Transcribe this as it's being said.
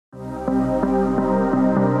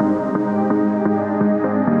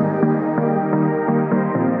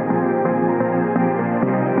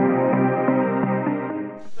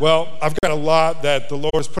Well, I've got a lot that the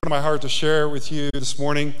Lord has put in my heart to share with you this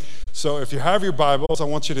morning. So if you have your Bibles, I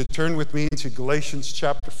want you to turn with me to Galatians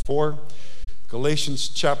chapter 4. Galatians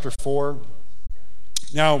chapter 4.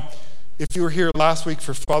 Now, if you were here last week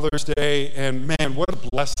for Father's Day, and man, what a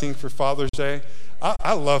blessing for Father's Day.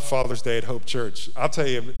 I love Father's Day at Hope Church. I'll tell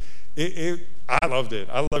you, I loved it.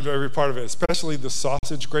 I loved every part of it, especially the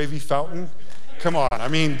sausage gravy fountain. Come on. I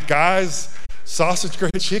mean, guys, sausage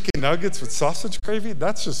gravy, chicken nuggets with sausage gravy,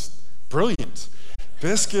 that's just brilliant.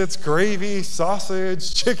 Biscuits, gravy,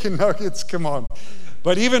 sausage, chicken nuggets, come on.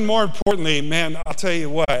 But even more importantly, man, I'll tell you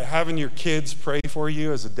what, having your kids pray for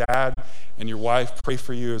you as a dad and your wife pray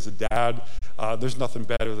for you as a dad, there's nothing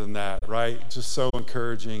better than that, right? Just so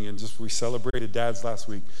encouraging, and just we celebrated dads last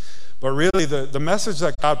week. But really, the message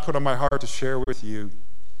that God put on my heart to share with you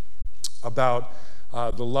about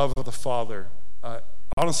the love of the Father,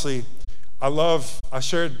 honestly, I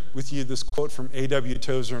shared with you this quote from A.W.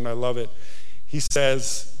 Tozer, and I love it. He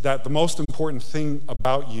says that the most important thing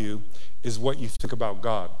about you is what you think about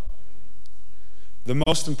God. The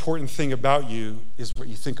most important thing about you is what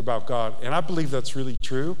you think about God. And I believe that's really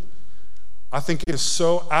true. I think it is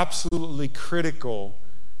so absolutely critical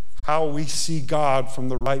how we see God from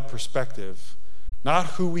the right perspective. Not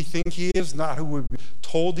who we think he is, not who we've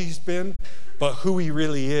told he's been, but who he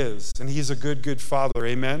really is. And he's a good, good Father.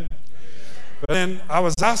 Amen? But then I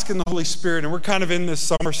was asking the Holy Spirit, and we're kind of in this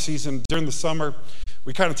summer season. During the summer,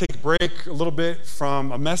 we kind of take a break a little bit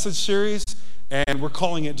from a message series, and we're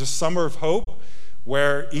calling it just Summer of Hope,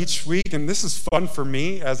 where each week, and this is fun for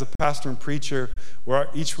me as a pastor and preacher, where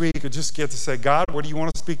each week I just get to say, God, what do you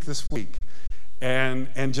want to speak this week? And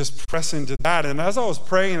just press into that. And as I was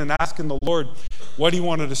praying and asking the Lord what he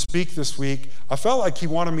wanted to speak this week, I felt like he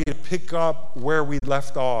wanted me to pick up where we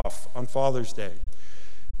left off on Father's Day.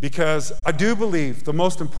 Because I do believe the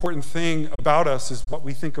most important thing about us is what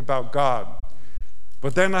we think about God.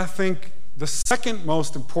 But then I think the second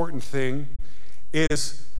most important thing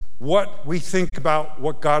is what we think about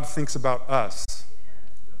what God thinks about us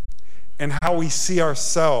and how we see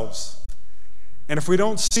ourselves. And if we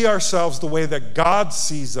don't see ourselves the way that God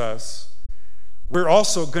sees us, we're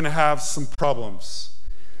also going to have some problems.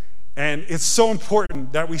 And it's so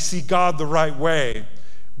important that we see God the right way.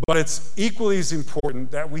 But it's equally as important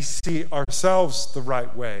that we see ourselves the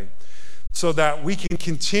right way so that we can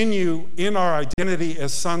continue in our identity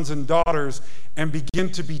as sons and daughters and begin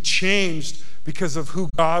to be changed because of who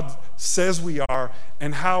God says we are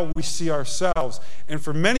and how we see ourselves. And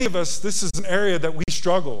for many of us, this is an area that we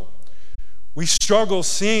struggle. We struggle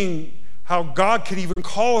seeing how God could even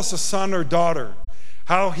call us a son or daughter,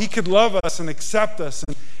 how he could love us and accept us.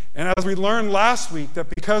 And as we learned last week, that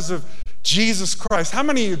because of Jesus Christ. How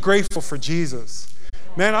many of you are grateful for Jesus?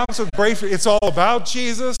 Man, I'm so grateful. It's all about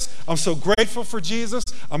Jesus. I'm so grateful for Jesus.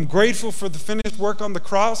 I'm grateful for the finished work on the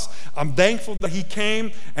cross. I'm thankful that he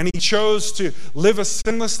came and he chose to live a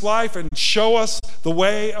sinless life and show us the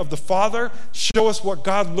way of the Father, show us what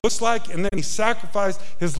God looks like, and then he sacrificed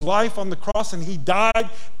his life on the cross and he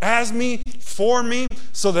died as me, for me,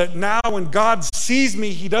 so that now when God sees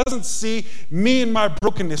me, he doesn't see me and my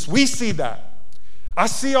brokenness. We see that. I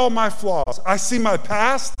see all my flaws. I see my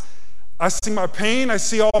past. I see my pain. I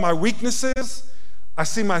see all my weaknesses. I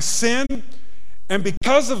see my sin. And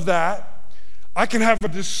because of that, I can have a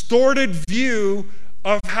distorted view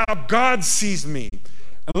of how God sees me.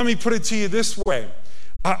 And let me put it to you this way.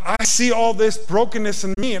 I see all this brokenness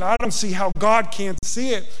in me, and I don't see how God can't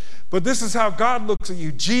see it. But this is how God looks at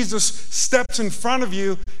you. Jesus steps in front of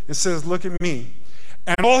you and says, look at me.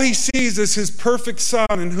 And all he sees is his perfect son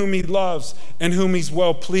in whom he loves and whom he's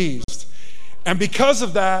well pleased. And because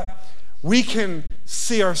of that, we can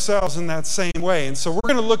see ourselves in that same way. And so we're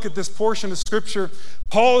going to look at this portion of Scripture.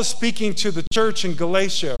 Paul is speaking to the church in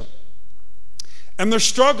Galatia. And they're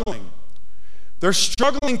struggling. They're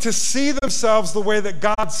struggling to see themselves the way that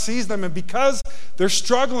God sees them. And because they're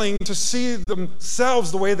struggling to see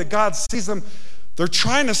themselves the way that God sees them, they're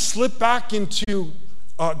trying to slip back into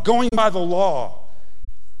going by the law,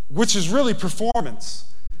 which is really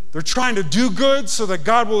performance. They're trying to do good so that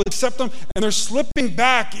God will accept them, and they're slipping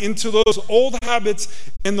back into those old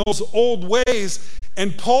habits and those old ways.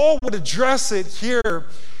 And Paul would address it here.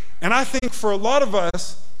 And I think for a lot of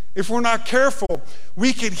us, if we're not careful,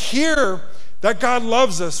 we could hear that God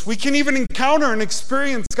loves us. We can even encounter and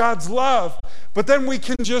experience God's love, but then we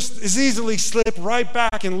can just as easily slip right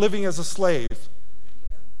back in living as a slave,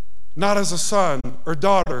 not as a son or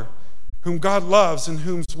daughter whom God loves and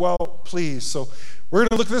whom's well pleased. So we're going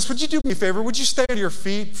to look at this. Would you do me a favor? Would you stand to your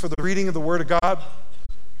feet for the reading of the Word of God?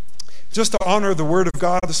 Just to honor the Word of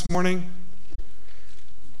God this morning.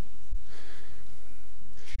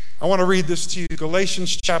 I want to read this to you.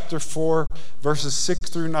 Galatians chapter 4, verses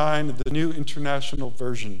 6 through 9 of the New International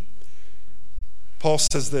Version. Paul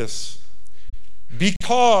says this: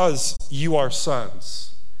 because you are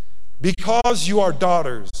sons, because you are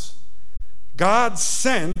daughters, God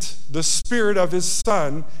sent the Spirit of his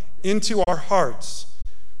Son into our hearts,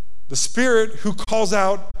 the Spirit who calls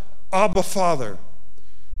out, Abba, Father.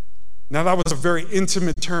 Now that was a very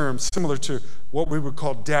intimate term, similar to what we would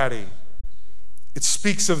call daddy. It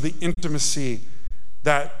speaks of the intimacy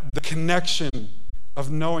that the connection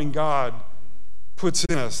of knowing God puts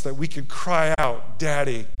in us, that we could cry out,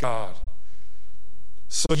 Daddy, God.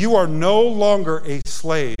 So you are no longer a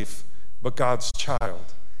slave, but God's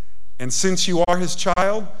child. And since you are his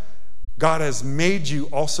child, God has made you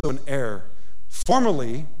also an heir.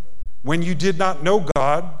 Formerly, when you did not know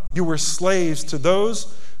God, you were slaves to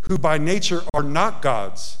those who by nature are not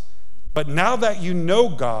God's. But now that you know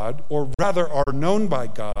God, or rather are known by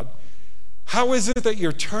God, how is it that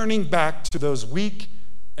you're turning back to those weak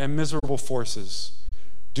and miserable forces?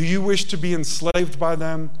 Do you wish to be enslaved by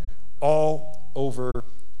them all over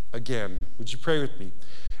again? Would you pray with me?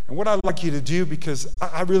 And what I'd like you to do, because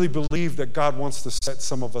I really believe that God wants to set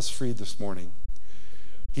some of us free this morning.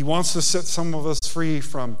 He wants to set some of us free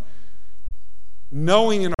from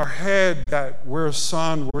knowing in our head that we're a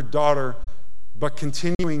son, we're a daughter, but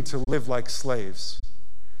continuing to live like slaves.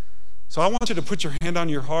 So I want you to put your hand on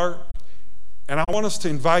your heart, and I want us to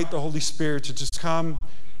invite the Holy Spirit to just come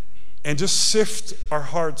and just sift our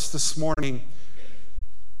hearts this morning,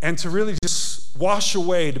 and to really just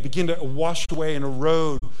to begin to wash away and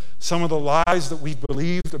erode some of the lies that we've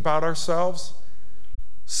believed about ourselves,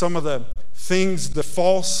 some of the things, the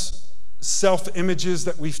false self-images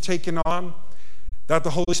that we've taken on, that the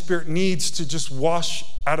Holy Spirit needs to just wash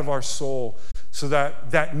out of our soul, so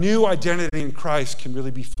that that new identity in Christ can really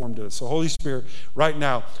be formed in us. So Holy Spirit, right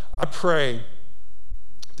now, I pray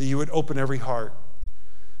that you would open every heart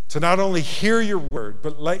to not only hear your word,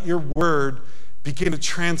 but let your word begin to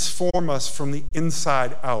transform us from the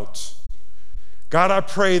inside out. God, I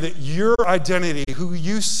pray that your identity, who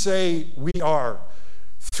you say we are,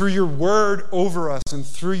 through your word over us and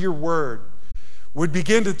through your word, would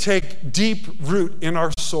begin to take deep root in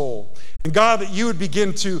our soul. And God, that you would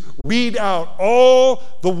begin to weed out all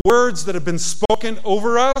the words that have been spoken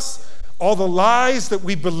over us, all the lies that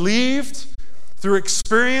we believed through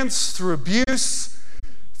experience, through abuse,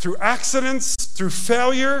 through accidents, through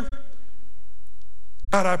failure.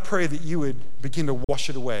 God, I pray that you would begin to wash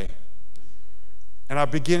it away. And I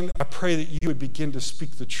pray that you would begin to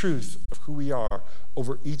speak the truth of who we are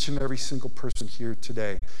over each and every single person here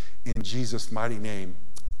today. In Jesus' mighty name,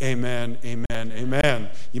 amen, amen, amen.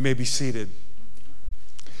 You may be seated.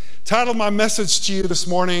 Title of my message to you this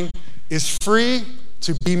morning is Free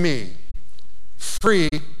to Be Me. Free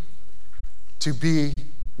to be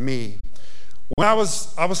me. When I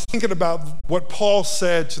was thinking about what Paul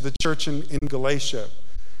said to the church in Galatia,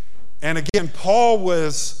 and again, Paul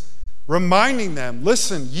was reminding them,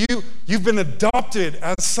 listen, you've been adopted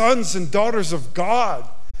as sons and daughters of God,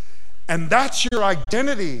 and that's your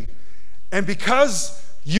identity. And because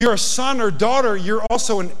you're a son or daughter, you're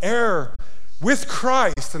also an heir with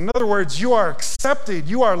Christ. In other words, you are accepted,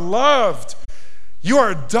 you are loved, you are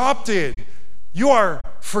adopted, you are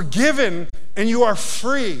forgiven, and you are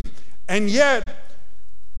free. And yet,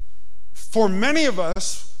 for many of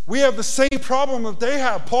us, we have the same problem that they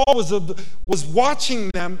have. Paul was watching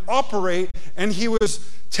them operate, and he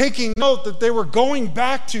was taking note that they were going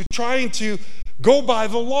back to trying to go by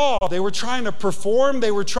the law. They were trying to perform.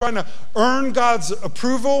 They were trying to earn God's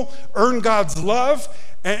approval, earn God's love,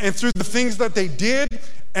 and through the things that they did.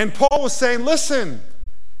 And Paul was saying, listen,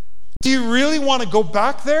 do you really want to go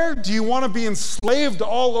back there? Do you want to be enslaved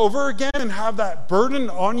all over again and have that burden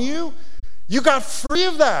on you? You got free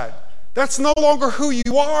of that. That's no longer who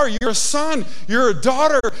you are. You're a son. You're a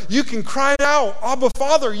daughter. You can cry out, Abba,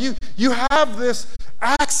 Father. You have this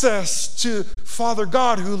access to Father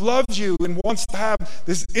God who loves you and wants to have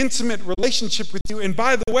this intimate relationship with you. And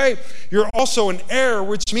by the way, you're also an heir,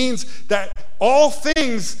 which means that all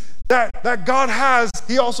things that God has,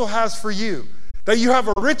 he also has for you. That you have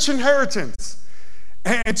a rich inheritance.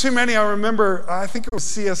 And too many, I remember, I think it was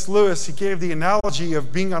C.S. Lewis, he gave the analogy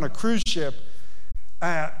of being on a cruise ship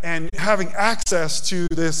and having access to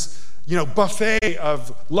this, buffet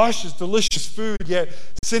of luscious, delicious food, yet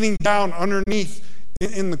sitting down underneath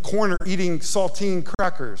in the corner eating saltine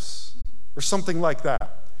crackers or something like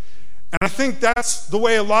that. And I think that's the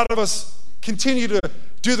way a lot of us continue to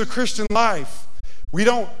do the Christian life. We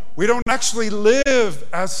don't actually live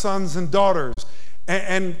as sons and daughters,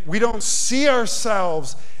 and we don't see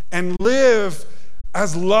ourselves and live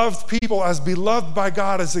as loved people, as beloved by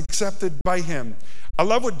God, as accepted by him. I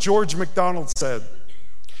love what George MacDonald said.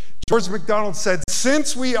 George MacDonald said,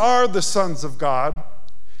 since we are the sons of God,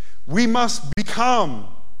 we must become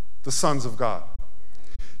the sons of God.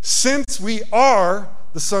 Since we are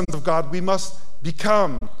the sons of God, we must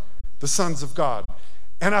become the sons of God.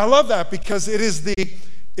 And I love that because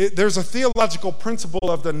there's a theological principle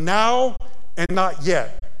of the now and not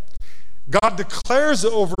yet. God declares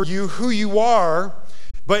over you who you are,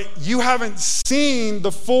 but you haven't seen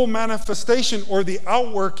the full manifestation or the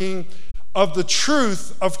outworking of the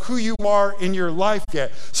truth of who you are in your life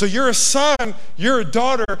yet. So you're a son, you're a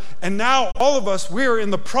daughter, and now all of us, we are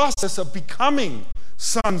in the process of becoming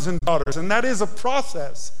sons and daughters, and that is a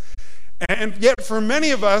process. And yet for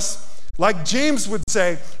many of us, like James would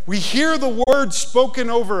say, we hear the word spoken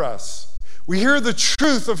over us. We hear the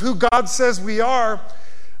truth of who God says we are,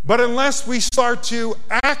 but unless we start to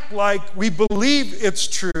act like we believe it's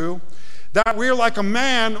true, that we're like a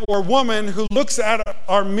man or woman who looks at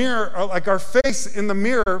our mirror, like our face in the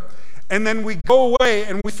mirror, and then we go away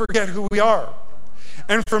and we forget who we are.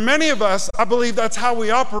 And for many of us, I believe that's how we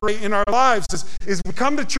operate in our lives, is we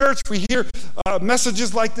come to church, we hear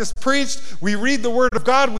messages like this preached, we read the Word of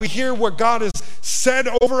God, we hear what God has said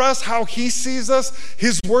over us, how He sees us,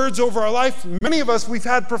 His words over our life. Many of us, we've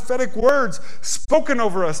had prophetic words spoken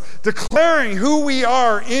over us, declaring who we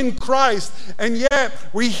are in Christ, and yet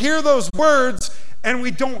we hear those words and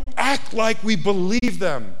we don't act like we believe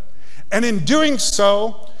them. And in doing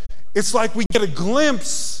so, it's like we get a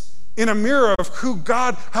glimpse in a mirror of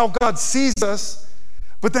how God sees us,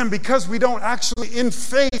 but then because we don't actually in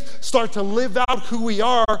faith start to live out who we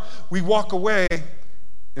are, we walk away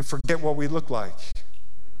and forget what we look like.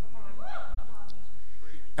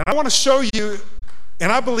 And I want to show you, and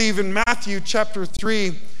I believe in Matthew chapter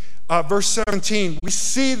 3, verse 17, we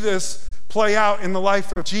see this play out in the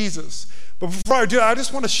life of Jesus. But before I do that, I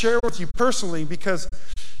just want to share with you personally, because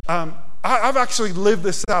I've actually lived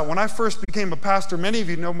this out. When I first became a pastor, many of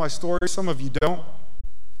you know my story, some of you don't.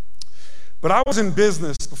 But I was in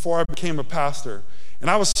business before I became a pastor, and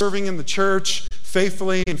I was serving in the church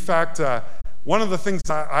faithfully. In fact, one of the things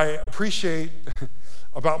I appreciate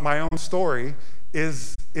about my own story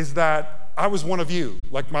is that I was one of you.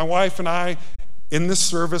 Like my wife and I, in this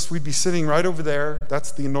service, we'd be sitting right over there.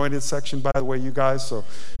 That's the anointed section, by the way, you guys. So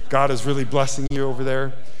God is really blessing you over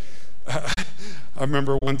there. I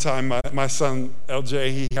remember one time my son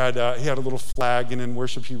LJ, he had a little flag, and in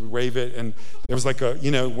worship he would wave it, and there was like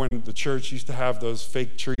when the church used to have those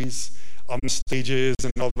fake trees on the stages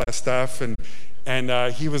and all that stuff, and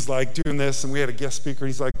he was like doing this, and we had a guest speaker,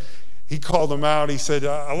 and he called him out. He said,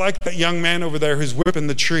 I like that young man over there who's whipping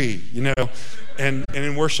the tree, and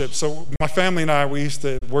in worship. So my family and I, we used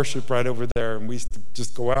to worship right over there, and we used to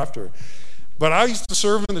just go after it. But I used to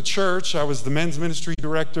serve in the church. I was the men's ministry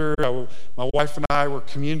director. My wife and I were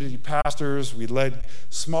community pastors. We led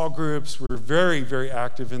small groups. We were very, very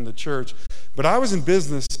active in the church. But I was in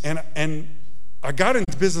business, and I got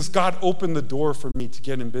into business. God opened the door for me to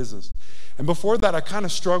get in business. And before that, I kind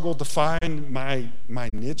of struggled to find my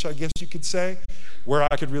niche, I guess you could say, where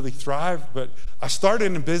I could really thrive. But I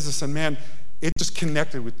started in business, and man, it just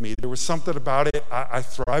connected with me. There was something about it. I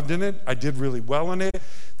thrived in it. I did really well in it.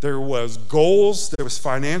 There was goals. There was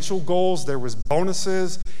financial goals. There was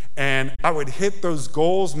bonuses. And I would hit those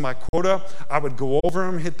goals, my quota. I would go over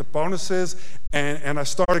them, hit the bonuses. And I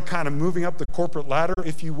started kind of moving up the corporate ladder,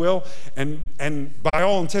 if you will. And by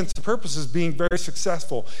all intents and purposes, being very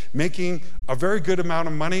successful, making a very good amount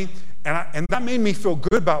of money. And that made me feel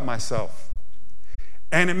good about myself.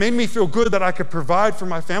 And it made me feel good that I could provide for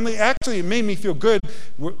my family. Actually, it made me feel good.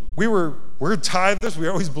 We're tithers. We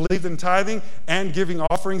always believed in tithing and giving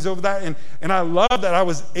offerings over that. And I love that I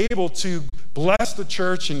was able to bless the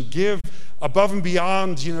church and give above and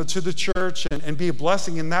beyond, to the church and be a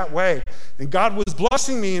blessing in that way. And God was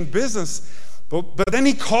blessing me in business. But then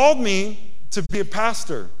He called me to be a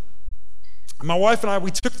pastor. My wife and I,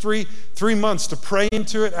 we took three months to pray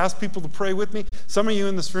into it, ask people to pray with me. Some of you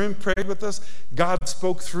in this room prayed with us. God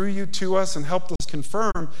spoke through you to us and helped us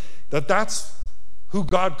confirm that that's who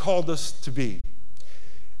God called us to be.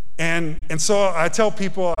 And so I tell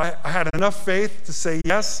people I had enough faith to say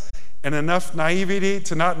yes and enough naivety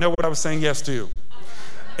to not know what I was saying yes to.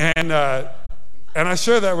 And I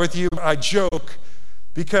share that with you. I joke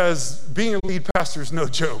because being a lead pastor is no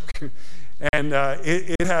joke. And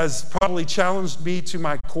it has probably challenged me to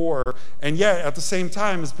my core. And yet, at the same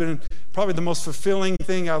time, it's been probably the most fulfilling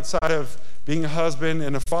thing outside of being a husband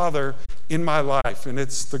and a father in my life. And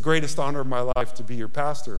it's the greatest honor of my life to be your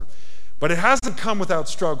pastor. But it hasn't come without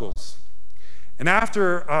struggles. And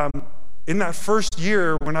after in that first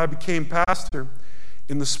year when I became pastor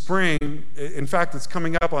in the spring, in fact, it's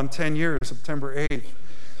coming up on 10 years, September 8th.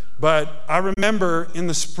 But I remember in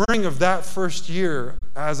the spring of that first year,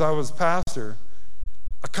 as I was pastor,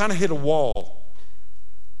 I kind of hit a wall.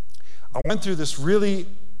 I went through this really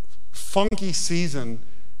funky season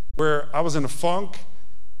where I was in a funk.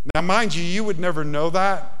 Now, mind you, you would never know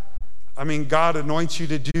that. I mean, God anoints you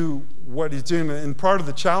to do what he's doing. And part of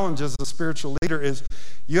the challenge as a spiritual leader is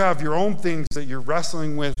you have your own things that you're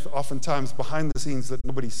wrestling with oftentimes behind the scenes that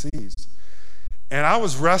nobody sees. And I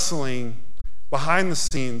was wrestling behind the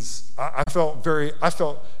scenes. I felt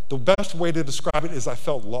the best way to describe it is I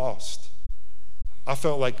felt lost. I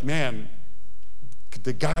felt like, man,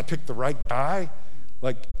 did God pick the right guy?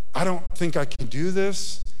 Like, I don't think I can do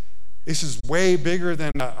this. This is way bigger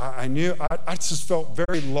than I knew. I just felt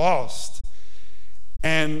very lost.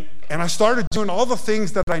 And I started doing all the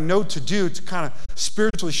things that I know to do to kind of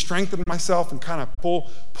spiritually strengthen myself and kind of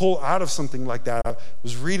pull out of something like that. I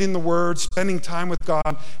was reading the Word, spending time with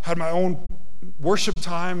God, had my own worship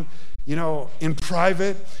time, in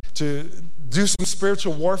private to do some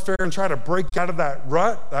spiritual warfare and try to break out of that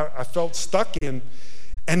rut that I felt stuck in.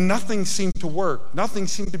 And nothing seemed to work. Nothing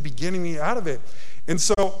seemed to be getting me out of it. And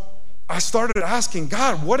so I started asking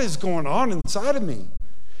God, what is going on inside of me?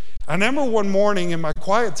 I remember one morning in my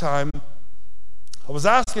quiet time, I was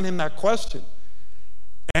asking him that question.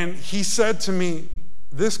 And he said to me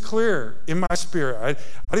this clear in my spirit.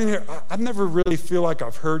 I never really feel like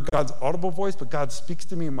I've heard God's audible voice, but God speaks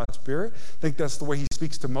to me in my spirit. I think that's the way he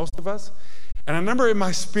speaks to most of us. And I remember in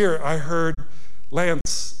my spirit, I heard,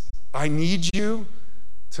 Lance, I need you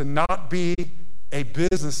to not be a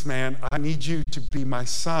businessman. I need you to be my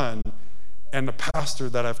son and the pastor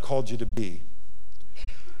that I've called you to be.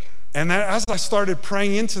 And then as I started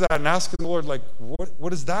praying into that and asking the Lord, like, what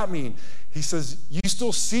does that mean? He says, you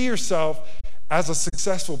still see yourself as a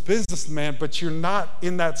successful businessman, but you're not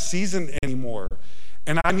in that season anymore.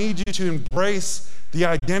 And I need you to embrace the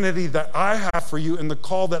identity that I have for you and the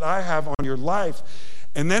call that I have on your life.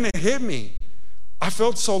 And then it hit me. I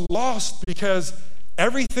felt so lost because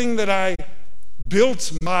everything that I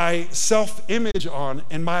built my self-image on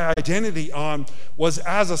and my identity on was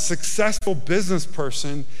as a successful business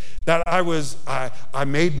person that I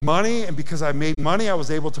made money, and because I made money, I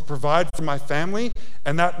was able to provide for my family,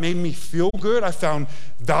 and that made me feel good. I found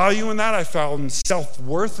value in that. I found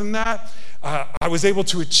self-worth in that. I was able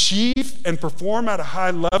to achieve and perform at a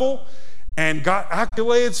high level and got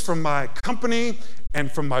accolades from my company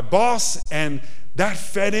and from my boss, and that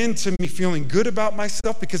fed into me feeling good about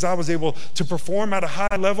myself because I was able to perform at a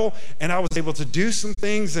high level and I was able to do some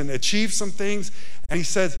things and achieve some things. And he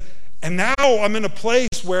says, and now I'm in a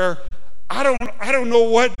place where I don't know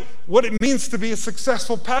what it means to be a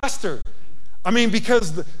successful pastor. I mean,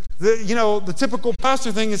 because the typical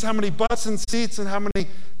pastor thing is how many butts and seats and how many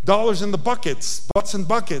dollars in the buckets, butts and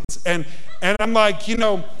buckets. And I'm like,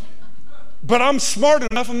 but I'm smart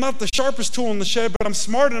enough. I'm not the sharpest tool in the shed, but I'm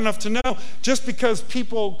smart enough to know just because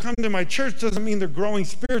people come to my church doesn't mean they're growing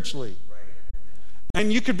spiritually.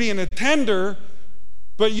 And you could be an attender,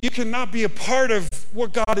 but you cannot be a part of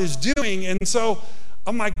what God is doing. And so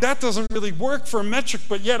I'm like, that doesn't really work for a metric,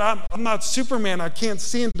 but yet I'm not Superman. I can't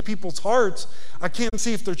see into people's hearts. I can't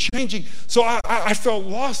see if they're changing. So I felt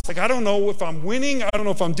lost. Like, I don't know if I'm winning. I don't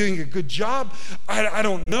know if I'm doing a good job. I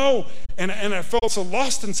don't know. And I felt so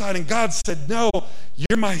lost inside. And God said, no,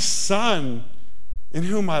 you're my son in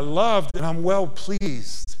whom I loved, and I'm well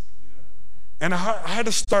pleased. And I had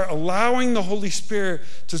to start allowing the Holy Spirit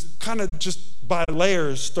to kind of just by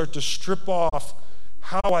layers start to strip off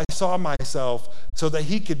how I saw myself so that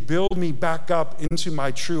he could build me back up into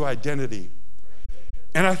my true identity.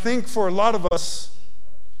 And I think for a lot of us,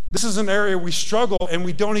 this is an area we struggle and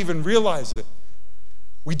we don't even realize it.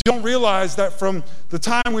 We don't realize that from the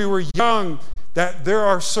time we were young that there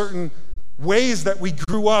are certain ways that we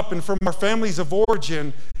grew up and from our families of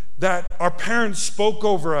origin that our parents spoke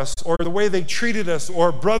over us, or the way they treated us,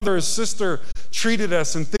 or brother or sister treated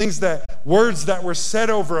us, and words that were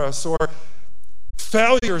said over us, or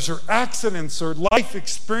failures or accidents or life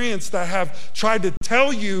experience that have tried to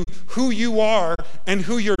tell you who you are and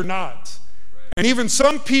who you're not. And even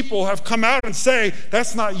some people have come out and say,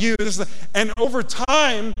 that's not you. And over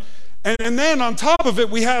time, and then on top of it,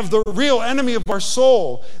 we have the real enemy of our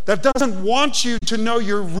soul that doesn't want you to know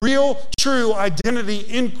your real, true identity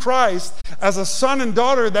in Christ as a son and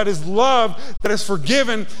daughter that is loved, that is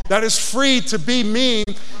forgiven, that is free to be me.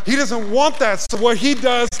 He doesn't want that. So what he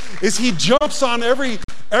does is he jumps on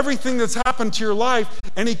everything that's happened to your life,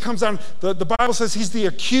 and he comes down. The Bible says he's the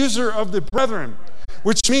accuser of the brethren.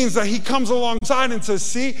 which means that he comes alongside and says,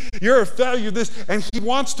 see, you're a failure, this, and he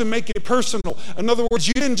wants to make it personal. In other words,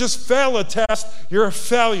 you didn't just fail a test, you're a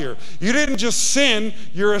failure. You didn't just sin,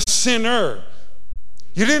 you're a sinner.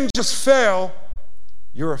 You didn't just fail,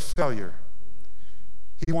 you're a failure.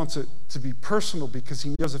 He wants it to be personal because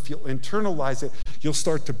he knows if you'll internalize it, you'll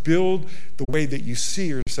start to build the way that you see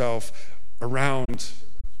yourself around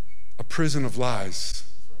a prison of lies.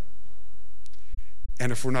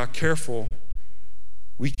 And if we're not careful,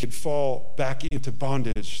 we could fall back into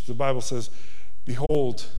bondage. The Bible says,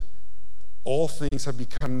 behold, all things have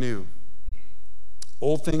become new.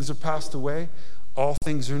 Old things have passed away, all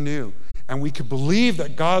things are new. And we could believe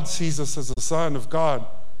that God sees us as a son of God,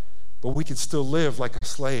 but we could still live like a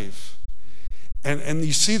slave. And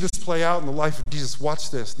you see this play out in the life of Jesus. Watch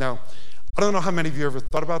this. Now, I don't know how many of you ever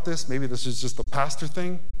thought about this. Maybe this is just a pastor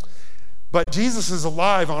thing. But Jesus is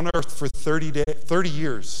alive on earth for 30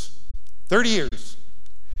 years. 30 years.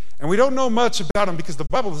 And we don't know much about him because the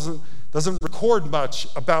Bible doesn't record much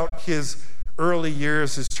about his early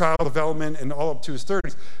years, his child development, and all up to his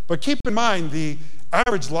 30s. But keep in mind, the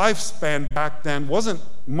average lifespan back then wasn't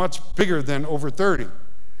much bigger than over 30.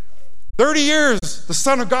 30 years, the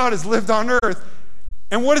Son of God has lived on earth.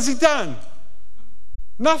 And what has he done?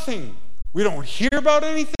 Nothing. We don't hear about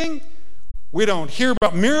anything. We don't hear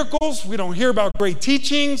about miracles. We don't hear about great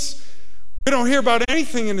teachings. We don't hear about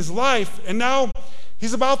anything in his life. And now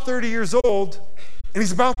he's about 30 years old, and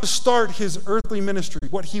he's about to start his earthly ministry,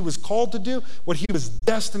 what he was called to do, what he was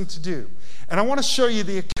destined to do. And I want to show you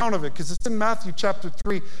the account of it because it's in Matthew chapter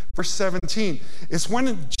 3, verse 17. It's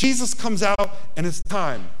when Jesus comes out and it's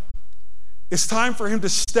time. It's time for him to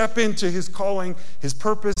step into his calling, his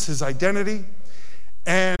purpose, his identity.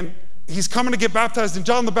 And he's coming to get baptized. And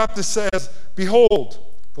John the Baptist says, behold,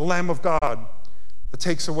 the Lamb of God that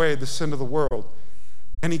takes away the sin of the world.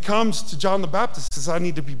 And he comes to John the Baptist and says, I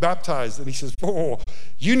need to be baptized. And he says, oh,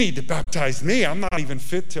 you need to baptize me. I'm not even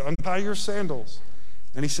fit to untie your sandals.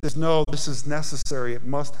 And he says, no, this is necessary. It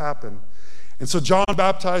must happen. And so John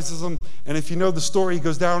baptizes him, and if you know the story, he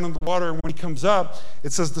goes down in the water, and when he comes up,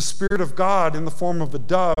 it says the Spirit of God in the form of a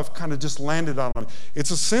dove kind of just landed on him.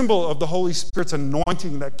 It's a symbol of the Holy Spirit's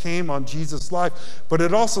anointing that came on Jesus' life. But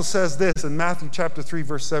it also says this in Matthew chapter 3,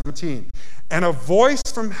 verse 17. And a voice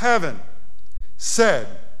from heaven said,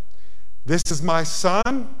 this is my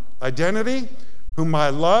Son, identity, whom I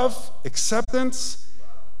love, acceptance.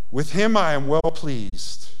 With him I am well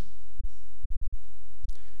pleased.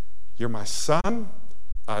 You're my son,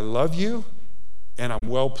 I love you, and I'm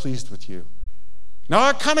well pleased with you. Now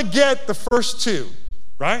I kind of get the first two,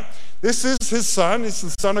 right? This is his son, this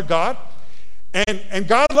is the Son of God, and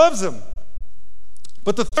God loves him.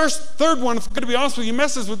 But the third one, if I'm going to be honest with you,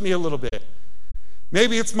 messes with me a little bit.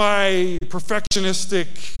 Maybe it's my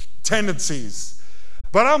perfectionistic tendencies.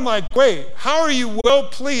 But I'm like, wait, how are you well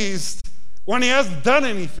pleased when he hasn't done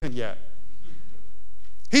anything yet?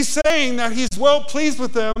 He's saying that he's well pleased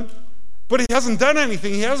with them, but he hasn't done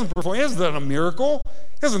anything. He hasn't performed. He hasn't done a miracle.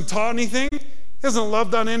 He hasn't taught anything. He hasn't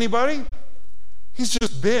loved on anybody. He's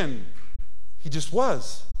just been. He just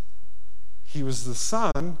was. He was the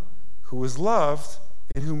Son who was loved,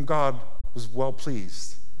 in whom God was well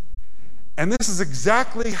pleased. And this is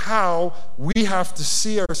exactly how we have to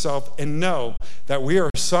see ourselves and know that we are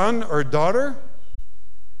a son or a daughter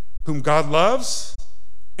whom God loves,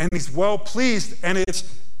 and he's well pleased. And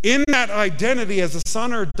it's in that identity as a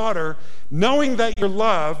son or a daughter, knowing that you're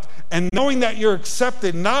loved and knowing that you're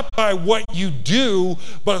accepted not by what you do,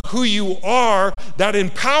 but who you are, that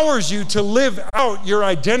empowers you to live out your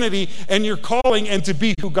identity and your calling and to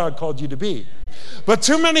be who God called you to be. But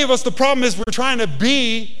too many of us, the problem is we're trying to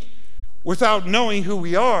be without knowing who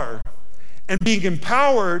we are and being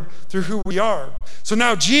empowered through who we are. So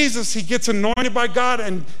now Jesus, he gets anointed by God,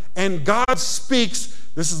 and God speaks,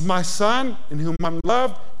 this is my Son in whom I'm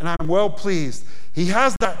loved and I'm well pleased. He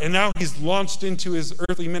has that, and now he's launched into his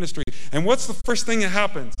earthly ministry. And what's the first thing that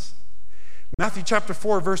happens? Matthew chapter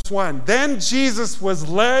 4, verse 1. Then Jesus was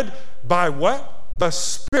led by what? The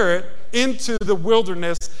Spirit into the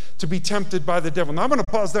wilderness to be tempted by the devil. Now I'm going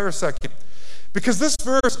to pause there a second, because this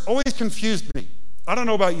verse always confused me. I don't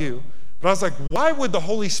know about you, but I was like, why would the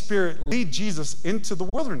Holy Spirit lead Jesus into the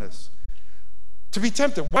wilderness to be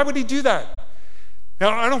tempted? Why would he do that?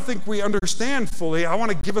 Now, I don't think we understand fully. I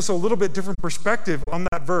want to give us a little bit different perspective on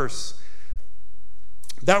that verse.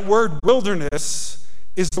 That word wilderness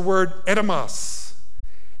is the word edemos.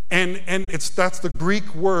 And that's the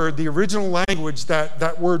Greek word, the original language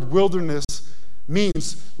that word wilderness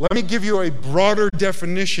means. Let me give you a broader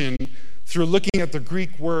definition through looking at the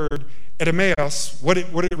Greek word edemos, what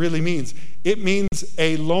it really means. It means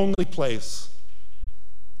a lonely place.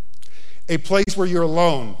 a place where you're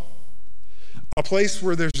alone, a place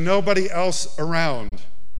where there's nobody else around.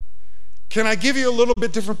 Can I give you a little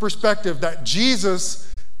bit different perspective that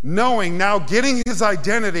Jesus, knowing, now getting his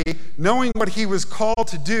identity, knowing what he was called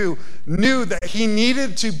to do, knew that he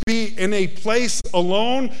needed to be in a place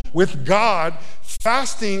alone with God,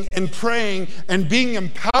 fasting and praying and being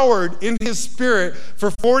empowered in his spirit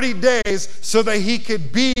for 40 days so that he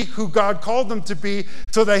could be who God called him to be,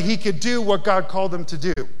 so that he could do what God called him to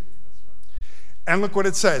do. And look what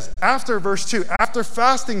it says. After verse 2, after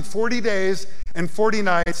fasting 40 days and 40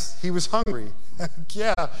 nights, he was hungry.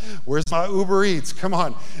 Yeah, where's my Uber Eats? Come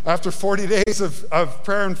on. After 40 days of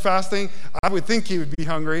prayer and fasting, I would think he would be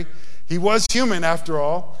hungry. He was human after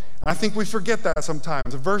all. I think we forget that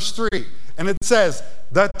sometimes. Verse 3, and it says,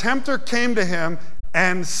 the tempter came to him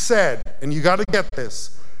and said, and you got to get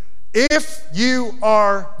this, if you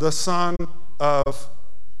are the Son of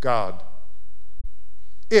God.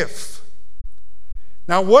 If.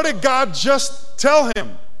 Now, what did God just tell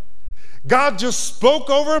him? God just spoke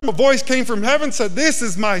over him. A voice came from heaven, said, this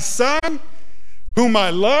is my Son, whom I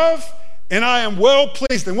love, and I am well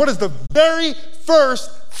pleased. And what is the very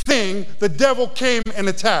first thing the devil came and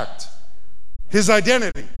attacked? His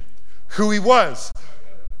identity, who he was.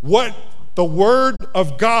 What the word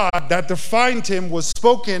of God that defined him was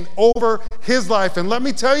spoken over his life. And let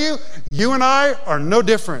me tell you, you and I are no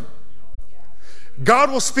different.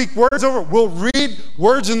 God will speak words over. We'll read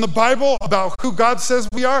words in the Bible about who God says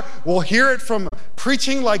we are. We'll hear it from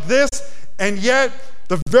preaching like this. And yet,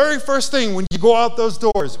 the very first thing when you go out those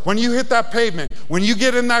doors, when you hit that pavement, when you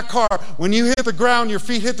get in that car, when you hit the ground, your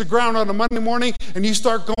feet hit the ground on a Monday morning and you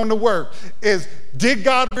start going to work, is, did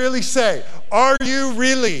God really say? Are you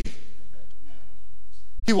really?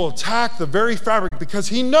 He will attack the very fabric because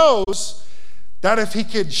he knows that if he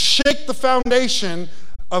could shake the foundation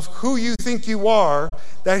of who you think you are,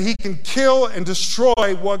 that he can kill and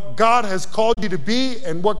destroy what God has called you to be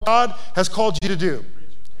and what God has called you to do.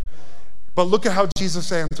 But look at how Jesus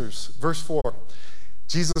answers. Verse 4.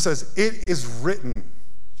 Jesus says, it is written,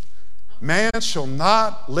 man shall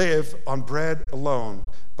not live on bread alone,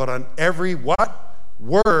 but on every what?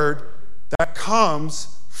 Word that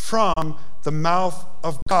comes from the mouth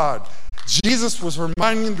of God. Jesus was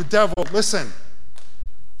reminding the devil, listen,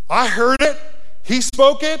 I heard it. He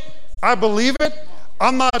spoke it. I believe it.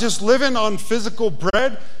 I'm not just living on physical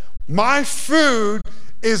bread. My food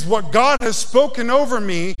is what God has spoken over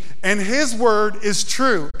me, and his word is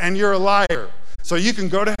true, and you're a liar. So you can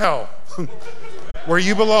go to hell where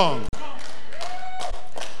you belong.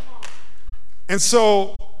 And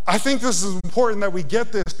so I think this is important that we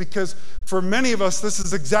get this, because for many of us, this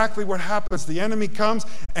is exactly what happens. The enemy comes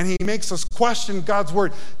and he makes us question God's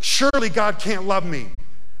word. Surely God can't love me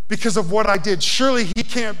because of what I did. Surely he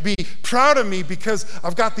can't be proud of me because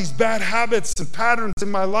I've got these bad habits and patterns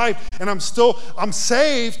in my life, and I'm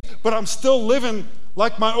saved, but I'm still living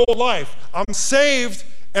like my old life. I'm saved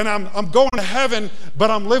and I'm going to heaven,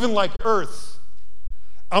 but I'm living like earth.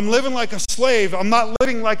 I'm living like a slave. I'm not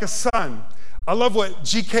living like a son. I love what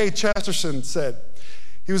G.K. Chesterton said.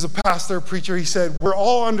 He was a pastor, a preacher. He said, we're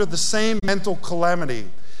all under the same mental calamity.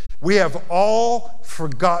 We have all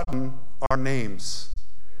forgotten our names.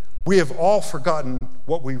 We have all forgotten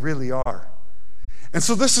what we really are. And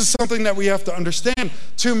so this is something that we have to understand.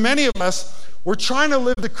 Too many of us, we're trying to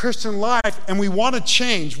live the Christian life and we want to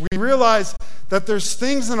change. We realize that there's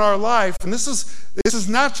things in our life, and this is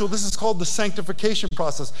natural. This is called the sanctification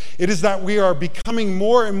process. It is that we are becoming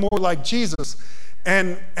more and more like Jesus.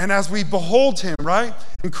 And as we behold him, right?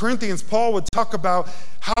 In Corinthians, Paul would talk about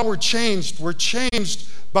how we're changed. We're changed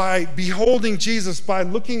by beholding Jesus, by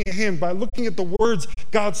looking at him, by looking at the words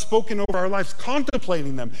God's spoken over our lives,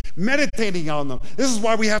 contemplating them, meditating on them. This is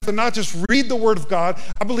why we have to not just read the word of God.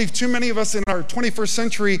 I believe too many of us in our 21st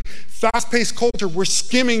century fast-paced culture, we're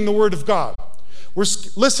skimming the word of God.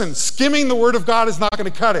 Listen, skimming the word of God is not going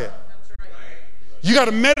to cut it. You got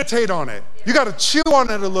to meditate on it. You got to chew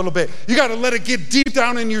on it a little bit. You got to let it get deep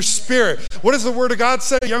down in your spirit. What does the word of God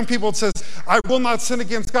say? Young people, it says, I will not sin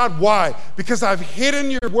against God. Why? Because I've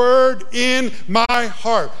hidden your word in my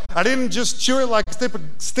heart. I didn't just chew it like a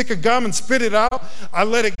stick of gum and spit it out. I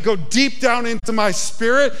let it go deep down into my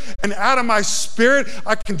spirit, and out of my spirit,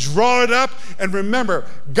 I can draw it up. And remember,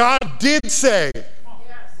 God did say,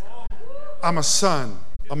 I'm a son,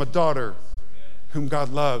 I'm a daughter whom God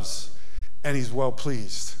loves, and he's well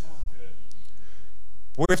pleased.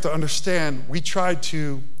 We have to understand, we try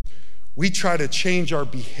to change our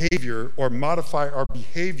behavior or modify our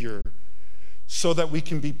behavior so that we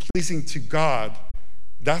can be pleasing to God.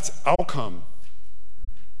 That's outcome.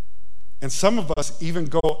 And some of us even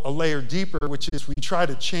go a layer deeper, which is we try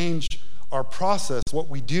to change our process, what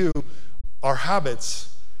we do, our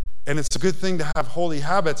habits. And it's a good thing to have holy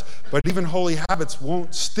habits, but even holy habits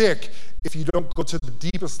won't stick if you don't go to the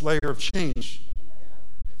deepest layer of change.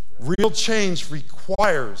 Real change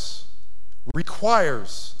requires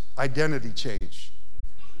identity change.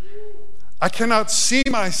 I cannot see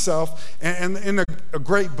myself, and in a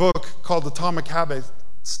great book called Atomic Habits,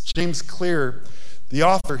 James Clear, the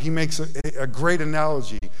author, he makes a great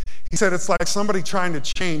analogy. He said it's like somebody trying to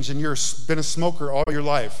change, and you've been a smoker all your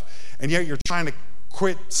life, and yet you're trying to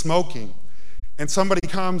quit smoking. And somebody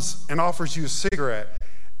comes and offers you a cigarette,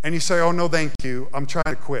 and you say, oh, no, thank you, I'm trying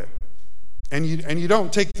to quit. And you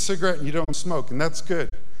don't take the cigarette and you don't smoke, and that's good.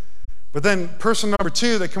 But then person number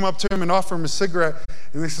two, they come up to him and offer him a cigarette,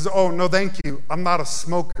 and they says, oh, no, thank you, I'm not a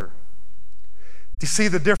smoker. Do you see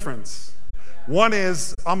the difference? One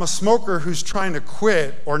is, I'm a smoker who's trying to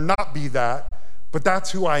quit or not be that, but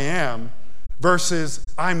that's who I am, versus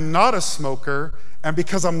I'm not a smoker, and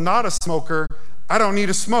because I'm not a smoker, I don't need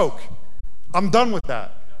to smoke. I'm done with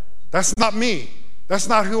that. That's not me. That's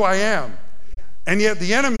not who I am. And yet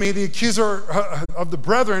the enemy, the accuser of the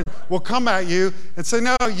brethren, will come at you and say,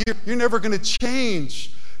 no, you're never going to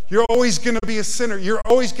change. You're always going to be a sinner. You're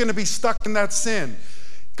always going to be stuck in that sin.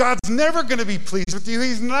 God's never going to be pleased with you.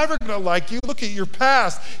 He's never going to like you. Look at your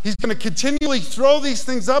past. He's going to continually throw these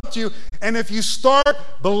things up to you. And if you start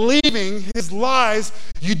believing his lies,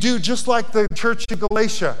 you do just like the church in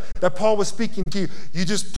Galatia that Paul was speaking to you. You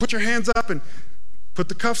just put your hands up and put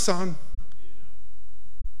the cuffs on.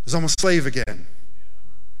 Because I'm a slave again.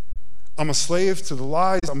 I'm a slave to the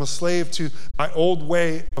lies. I'm a slave to my old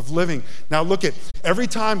way of living. Now look at, every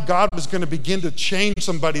time God was going to begin to change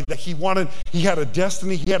somebody that he wanted, he had a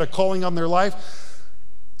destiny, he had a calling on their life.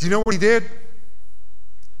 Do you know what he did?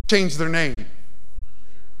 Change their name.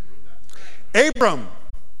 Abram,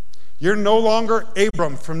 you're no longer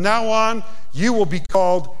Abram. From now on, you will be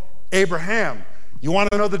called Abraham. You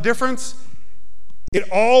want to know the difference? It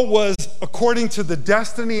all was according to the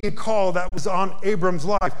destiny and call that was on Abram's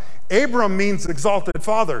life. Abram means exalted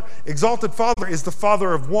father. Exalted father is the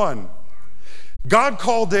father of one. God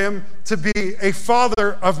called him to be a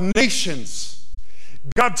father of nations.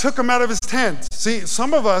 God took him out of his tent. See,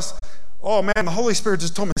 some of us, oh man, the Holy Spirit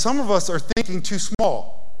just told me, some of us are thinking too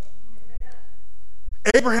small.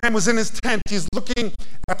 Abraham was in his tent. He's looking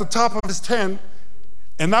at the top of his tent,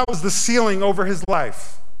 and that was the ceiling over his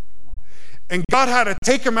life. And God had to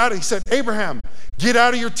take him out. He said, Abraham, get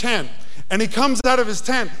out of your tent. And he comes out of his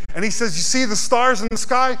tent and he says, you see the stars in the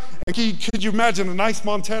sky? And could you imagine a nice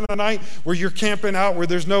Montana night where you're camping out, where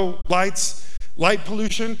there's no lights, light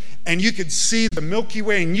pollution, and you could see the Milky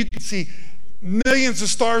Way and you could see millions of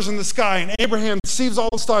stars in the sky. And Abraham sees all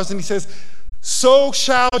the stars and he says, so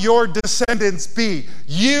shall your descendants be.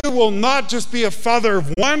 You will not just be a father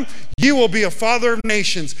of one, you will be a father of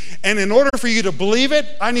nations. And in order for you to believe it,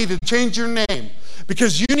 I need to change your name,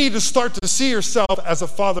 because you need to start to see yourself as a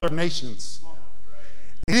father of nations.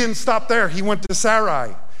 He didn't stop there. He went to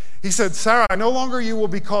Sarai. He said, Sarai, no longer you will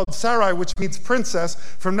be called Sarai, which means princess.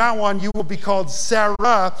 From now on, you will be called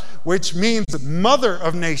Sarah, which means mother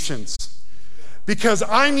of nations. Because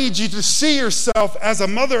I need you to see yourself as a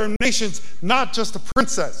mother of nations, not just a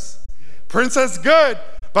princess. Princess, good,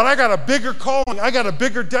 but I got a bigger calling. I got a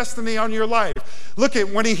bigger destiny on your life. Look at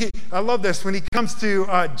I love this, when he comes to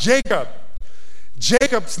Jacob.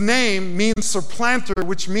 Jacob's name means supplanter,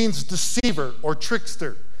 which means deceiver or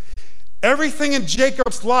trickster. Everything in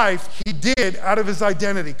Jacob's life he did out of his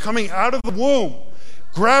identity, coming out of the womb,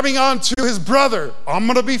 grabbing onto his brother. I'm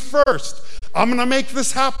going to be first. I'm going to make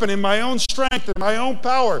this happen in my own strength and my own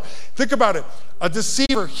power. Think about it. A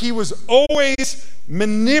deceiver, he was always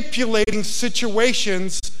manipulating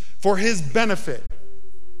situations for his benefit.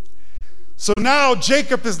 So now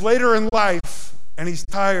Jacob is later in life, and he's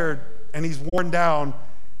tired, and he's worn down,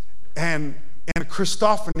 and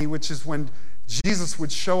Christophany, which is when Jesus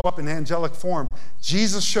would show up in angelic form.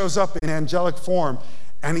 Jesus shows up in angelic form,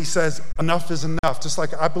 and he says, enough is enough. Just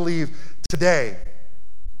like I believe today,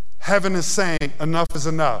 heaven is saying enough is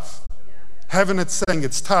enough. Heaven is saying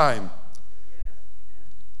it's time.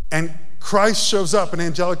 And Christ shows up in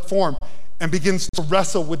angelic form and begins to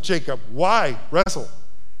wrestle with Jacob. Why wrestle?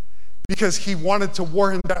 Because he wanted to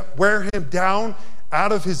wear him down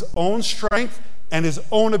out of his own strength and his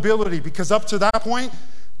own ability. Because up to that point,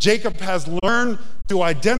 Jacob has learned to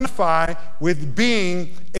identify with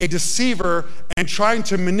being a deceiver and trying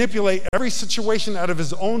to manipulate every situation out of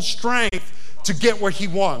his own strength to get what he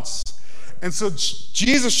wants. And so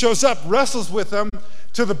Jesus shows up, wrestles with him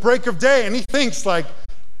to the break of day, and he thinks, like,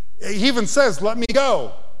 he even says, let me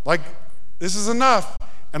go. Like, this is enough.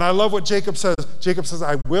 And I love what Jacob says. Jacob says,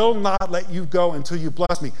 I will not let you go until you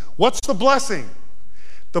bless me. What's the blessing?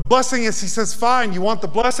 The blessing is, he says, fine, you want the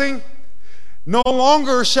blessing? No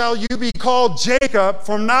longer shall you be called Jacob.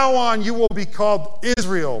 From now on, you will be called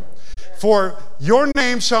Israel. For your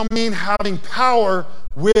name shall mean having power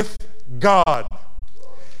with God.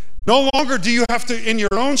 No longer do you have to, in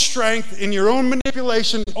your own strength, in your own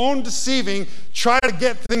manipulation, own deceiving, try to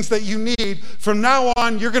get things that you need. From now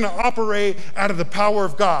on, you're going to operate out of the power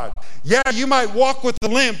of God. Yeah, you might walk with a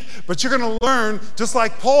limp, but you're going to learn, just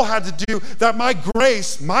like Paul had to do, that my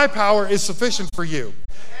grace, my power is sufficient for you.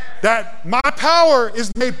 That my power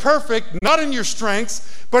is made perfect, not in your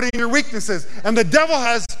strengths, but in your weaknesses. And the devil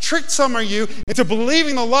has tricked some of you into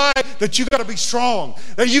believing the lie that you got to be strong,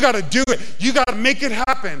 that you got to do it, you got to make it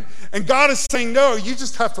happen. And God is saying, no, you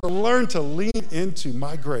just have to learn to lean into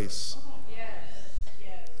my grace.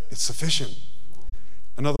 It's sufficient.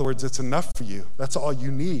 In other words, it's enough for you. That's all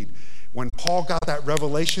you need. When Paul got that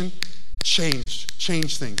revelation, changed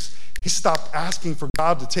things. He stopped asking for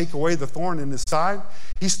God to take away the thorn in his side.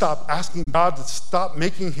 He stopped asking God to stop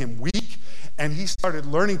making him weak. And he started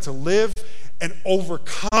learning to live and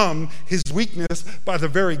overcome his weakness by the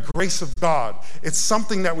very grace of God. It's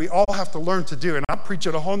something that we all have to learn to do. And I'll preach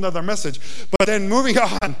it a whole nother message. But then moving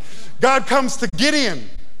on, God comes to Gideon.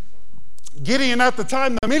 Gideon, at the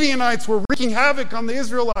time, the Midianites were wreaking havoc on the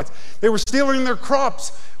Israelites. They were stealing their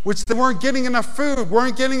crops, which they weren't getting enough food,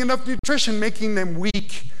 weren't getting enough nutrition, making them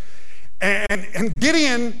weak. And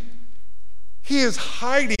Gideon, he is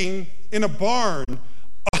hiding in a barn,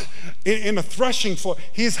 in a threshing floor.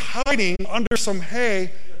 He's hiding under some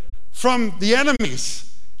hay from the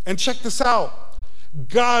enemies. And check this out.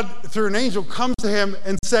 God, through an angel, comes to him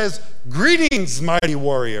and says, greetings, mighty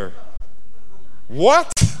warrior.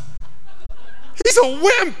 What? He's a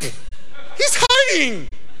wimp. He's hiding.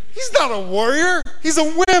 He's not a warrior. He's a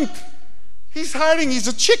wimp. He's hiding. He's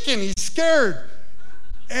a chicken. He's scared.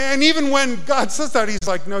 And even when God says that, he's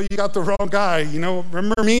like, no, you got the wrong guy. You know,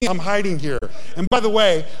 remember me? I'm hiding here. And by the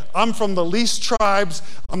way, I'm from the least tribes.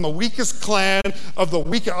 I'm the weakest clan of the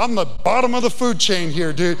weak. I'm the bottom of the food chain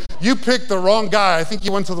here, dude. You picked the wrong guy. I think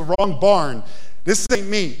you went to the wrong barn. This ain't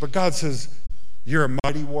me. But God says, you're a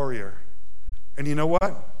mighty warrior. And you know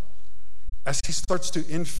what? As he starts to,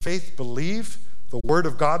 in faith, believe the word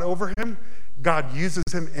of God over him, God uses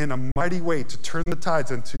him in a mighty way to turn the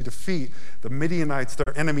tides and to defeat the Midianites,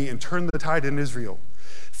 their enemy, and turn the tide in Israel.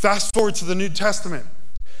 Fast forward to the New Testament.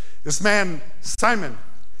 This man, Simon,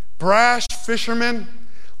 brash fisherman,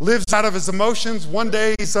 lives out of his emotions. One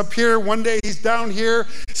day he's up here, one day he's down here,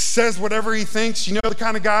 says whatever he thinks. You know the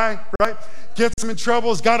kind of guy, right? Gets him in trouble,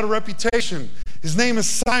 has got a reputation. His name is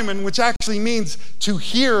Simon, which actually means to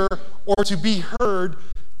hear or to be heard,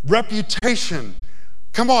 reputation.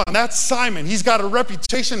 Come on, that's Simon. He's got a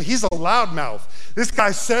reputation. He's a loudmouth. This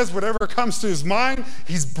guy says whatever comes to his mind.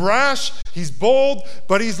 He's brash, he's bold,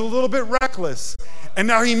 but he's a little bit reckless. And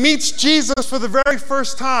now he meets Jesus for the very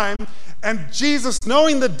first time, and Jesus,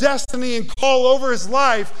 knowing the destiny and call over his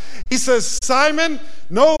life, he says, Simon,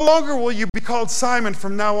 no longer will you be called Simon.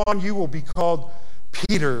 From now on, you will be called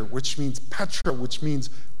Peter, which means Petra, which means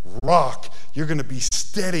rock. You're going to be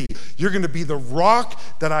steady. You're going to be the rock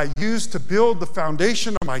that I use to build the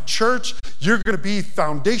foundation of my church. You're going to be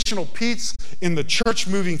foundational piece in the church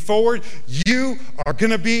moving forward. You are going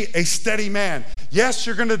to be a steady man. Yes,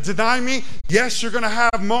 you're going to deny me. Yes, you're going to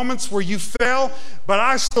have moments where you fail, but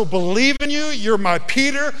I still believe in you. You're my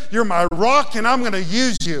Peter. You're my rock, and I'm going to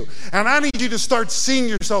use you. And I need you to start seeing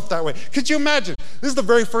yourself that way. Could you imagine? This is the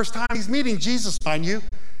very first time he's meeting Jesus, mind you.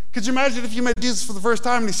 Could you imagine if you met Jesus for the first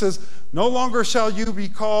time and he says, no longer shall you be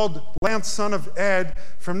called Lance, son of Ed.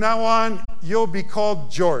 From now on, you'll be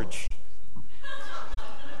called George.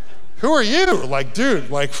 Who are you? Like, dude,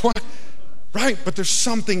 like what? Right, but there's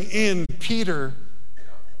something in Peter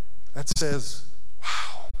that says,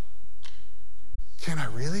 wow, can I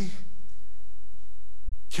really?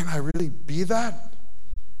 Can I really be that?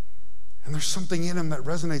 And there's something in him that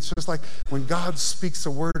resonates. Just like when God speaks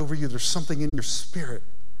a word over you, there's something in your spirit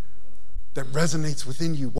that resonates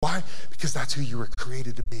within you. Why? Because that's who you were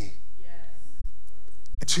created to be. Yes.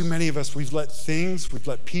 And too many of us, we've let things, we've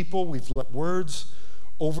let people, we've let words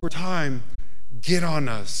over time get on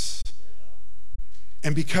us.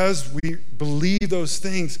 And because we believe those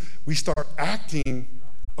things, we start acting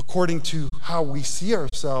according to how we see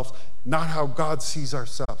ourselves, not how God sees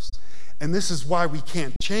ourselves. And this is why we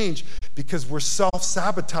can't change, because we're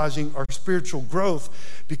self-sabotaging our spiritual growth,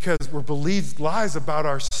 because we're believed lies about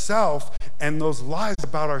ourselves, and those lies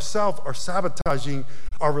about ourselves are sabotaging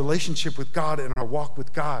our relationship with God and our walk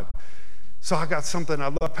with God. So I got something. I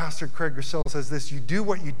love Pastor Craig Rochelle says this: you do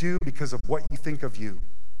what you do because of what you think of you.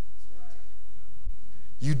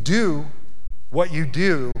 You do what you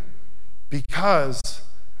do because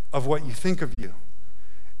of what you think of you.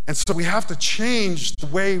 And so we have to change the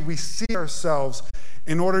way we see ourselves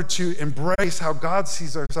in order to embrace how God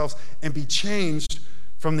sees ourselves and be changed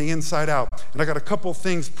from the inside out. And I got a couple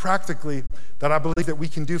things practically that I believe that we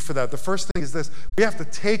can do for that. The first thing is this: we have to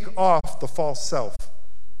take off the false self.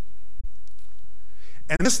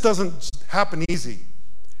 And this doesn't happen easy.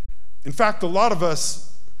 In fact, a lot of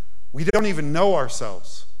us, we don't even know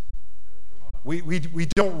ourselves. We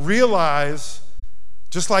don't realize,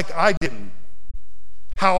 just like I didn't,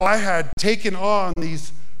 how I had taken on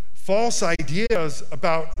these false ideas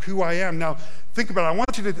about who I am. Now, think about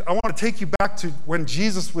it. I want to take you back to when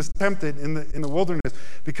Jesus was tempted in the wilderness,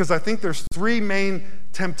 because I think there's three main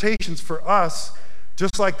temptations for us,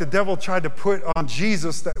 just like the devil tried to put on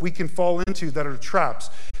Jesus, that we can fall into, that are traps.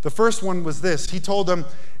 The first one was this. He told them,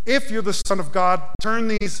 if you're the Son of God, turn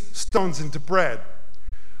these stones into bread.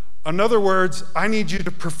 In other words, I need you to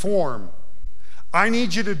perform. I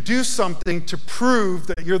need you to do something to prove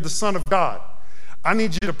that you're the Son of God. I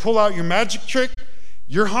need you to pull out your magic trick.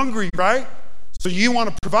 You're hungry, right? So you want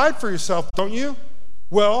to provide for yourself, don't you?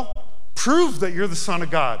 Well, prove that you're the Son of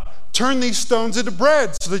God. Turn these stones into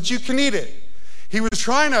bread so that you can eat it. He was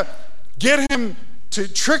trying to get him to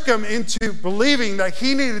trick him into believing that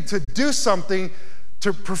he needed to do something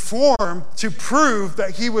to perform, to prove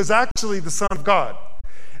that he was actually the Son of God.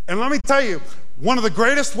 And let me tell you, one of the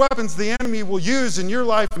greatest weapons the enemy will use in your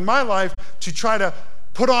life and my life to try to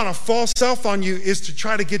put on a false self on you is to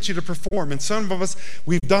try to get you to perform. And some of us,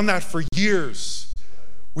 we've done that for years.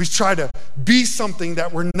 We've tried to be something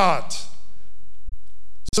that we're not,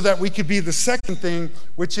 so that we could be the second thing,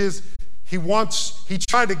 which is he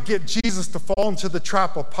tried to get Jesus to fall into the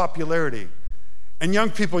trap of popularity. And young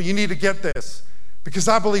people, you need to get this, because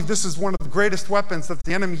I believe this is one of the greatest weapons that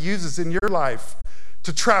the enemy uses in your life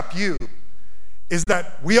to trap you, is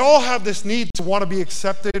that we all have this need to want to be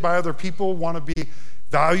accepted by other people, want to be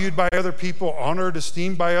valued by other people, honored,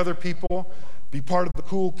 esteemed by other people, be part of the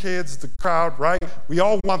cool kids, the crowd, right? We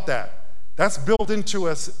all want that. That's built into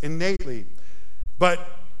us innately. But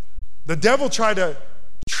the devil tried to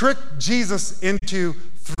trick Jesus into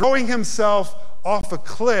throwing himself off a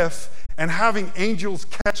cliff and having angels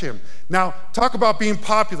catch him. Now, talk about being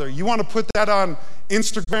popular. You want to put that on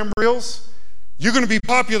Instagram Reels? You're going to be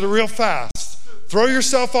popular real fast. Throw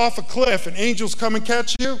yourself off a cliff and angels come and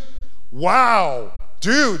catch you? Wow,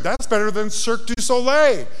 dude, that's better than Cirque du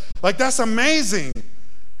Soleil. Like, that's amazing.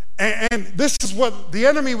 And this is what the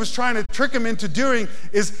enemy was trying to trick him into doing,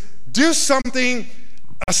 is do something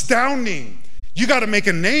astounding. You got to make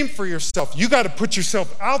a name for yourself. You got to put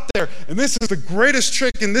yourself out there. And this is the greatest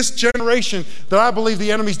trick in this generation that I believe the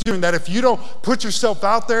enemy's doing, that if you don't put yourself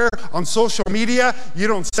out there on social media, you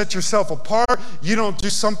don't set yourself apart, you don't do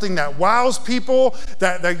something that wows people,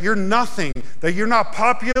 that you're nothing, that you're not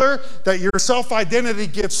popular, that your self-identity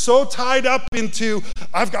gets so tied up into,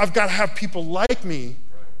 I've got to have people like me.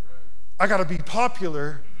 I got to be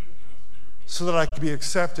popular so that I can be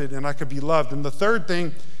accepted and I can be loved. And the third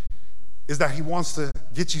thing is that he wants to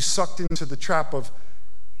get you sucked into the trap of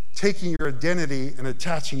taking your identity and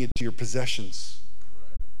attaching it to your possessions.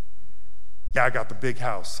 Yeah, I got the big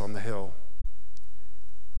house on the hill.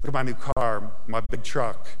 Look at my new car, my big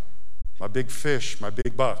truck, my big fish, my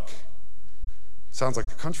big buck. Sounds like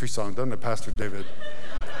a country song, doesn't it, Pastor David?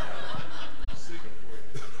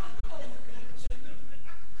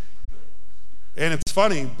 And it's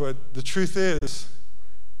funny, but the truth is,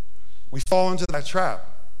 we fall into that trap.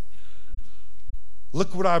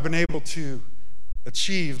 Look what I've been able to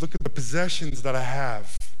achieve. Look at the possessions that I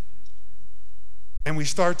have. And we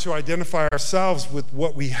start to identify ourselves with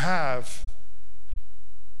what we have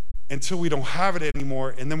until we don't have it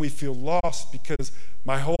anymore. And then we feel lost because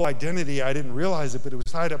my whole identity, I didn't realize it, but it was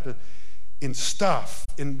tied up in stuff,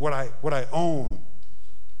 in what I own.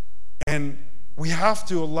 And we have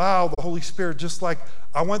to allow the Holy Spirit, just like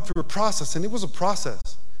I went through a process, and it was a process.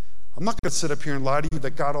 I'm not going to sit up here and lie to you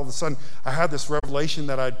that God, all of a sudden, I had this revelation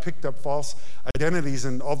that I'd picked up false identities,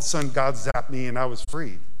 and all of a sudden God zapped me and I was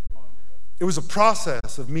free. It was a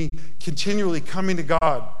process of me continually coming to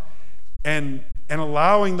God and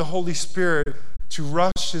allowing the Holy Spirit to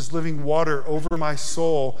rush his living water over my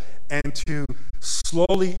soul and to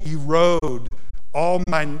slowly erode all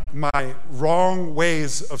my wrong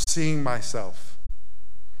ways of seeing myself.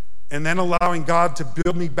 And then allowing God to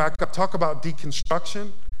build me back up. Talk about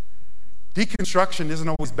deconstruction. Deconstruction isn't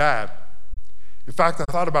always bad. In fact, I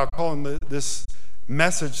thought about calling this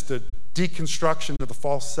message the deconstruction of the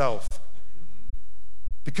false self.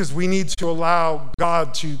 because we need to allow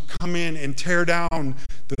God to come in and tear down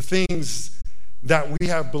the things that we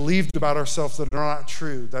have believed about ourselves that are not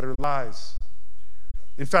true, that are lies.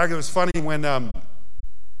 In fact, it was funny when I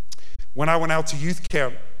went out to youth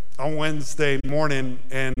camp on Wednesday morning,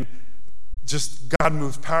 and just God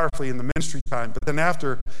moved powerfully in the ministry time. But then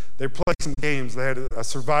after, they played some games. They had a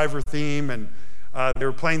survivor theme, and they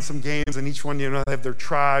were playing some games, and each one, they have their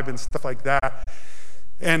tribe and stuff like that.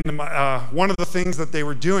 And one of the things that they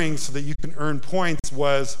were doing so that you can earn points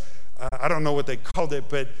was, I don't know what they called it,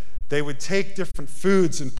 but they would take different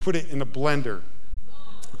foods and put it in a blender,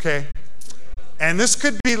 okay? And this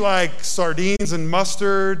could be like sardines and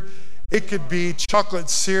mustard. It could be chocolate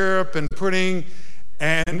syrup and pudding.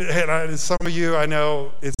 And some of you, I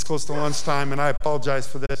know it's close to lunchtime, and I apologize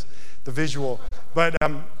for this, the visual. But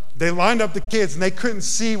they lined up the kids, and they couldn't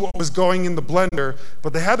see what was going in the blender,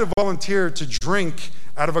 but they had to volunteer to drink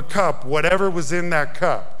out of a cup, whatever was in that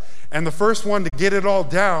cup. And the first one to get it all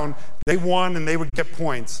down, they won, and they would get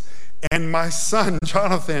points. And my son,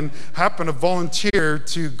 Jonathan, happened to volunteer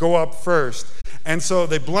to go up first. And so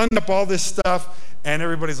they blend up all this stuff, and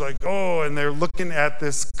everybody's like, oh, and they're looking at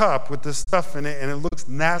this cup with this stuff in it, and it looks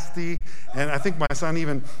nasty. And I think my son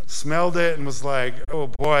even smelled it and was like, oh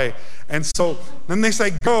boy. And so then they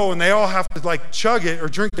say go, and they all have to like chug it or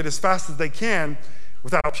drink it as fast as they can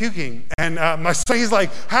without puking. And my son, he's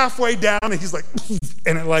like halfway down, and he's like,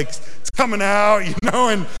 and it's coming out,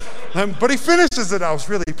 and but he finishes it. I was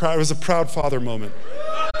really proud. It was a proud father moment.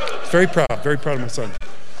 Very proud of my son.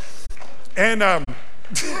 And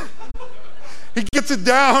he gets it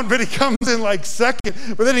down, but he comes in like second,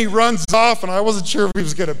 but then he runs off, and I wasn't sure if he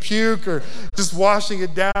was going to puke or just washing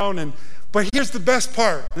it down. But here's the best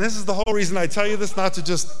part, and this is the whole reason I tell you this, not to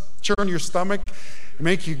just churn your stomach and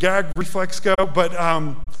make your gag reflex go, but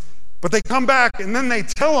they come back, and then they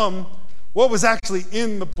tell him what was actually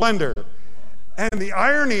in the blender. And the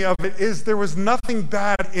irony of it is there was nothing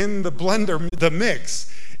bad in the blender, the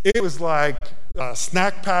mix. It was like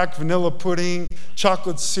snack pack, vanilla pudding,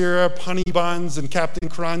 chocolate syrup, honey buns, and Captain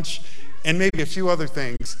Crunch, and maybe a few other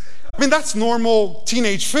things. I mean, that's normal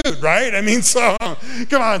teenage food, right? I mean, so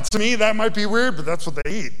come on, to me that might be weird, but that's what they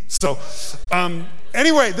eat. So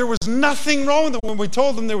anyway, there was nothing wrong with it. When we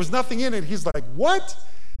told him there was nothing in it, he's like, what?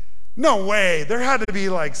 No way. There had to be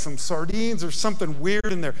like some sardines or something weird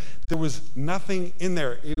in there. There was nothing in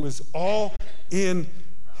there. It was all in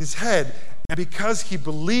his head. And because he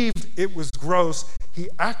believed it was gross, he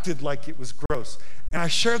acted like it was gross. And I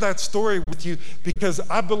share that story with you because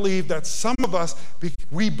I believe that some of us,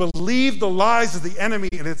 we believe the lies of the enemy,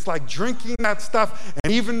 and it's like drinking that stuff.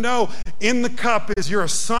 And even though in the cup is you're a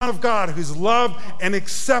son of God who's loved and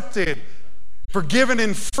accepted, forgiven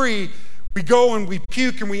and free, we go and we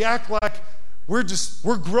puke and we act like we're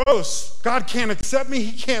gross. God can't accept me.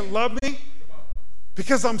 He can't love me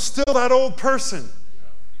because I'm still that old person.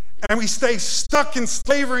 And we stay stuck in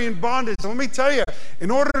slavery and bondage. And let me tell you,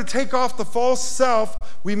 in order to take off the false self,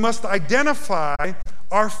 we must identify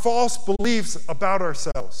our false beliefs about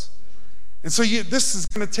ourselves. And so this is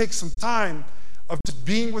going to take some time of just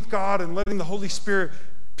being with God and letting the Holy Spirit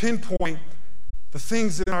pinpoint the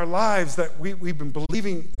things in our lives that we've been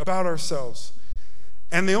believing about ourselves.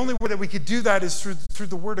 And the only way that we could do that is through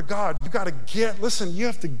the Word of God. You got to you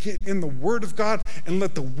have to get in the Word of God and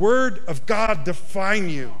let the Word of God define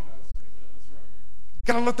you.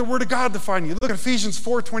 Got to let the Word of God define you. Look at Ephesians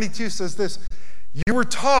 4:22 says this, you were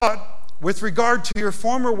taught with regard to your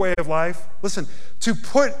former way of life, listen, to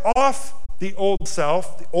put off the old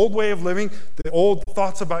self, the old way of living, the old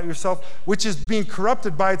thoughts about yourself, which is being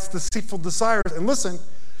corrupted by its deceitful desires. And listen,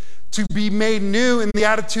 to be made new in the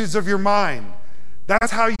attitudes of your mind.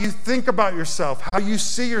 That's how you think about yourself, how you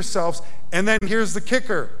see yourselves. And then here's the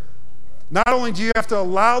kicker. Not only do you have to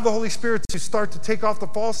allow the Holy Spirit to start to take off the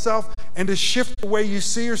false self and to shift the way you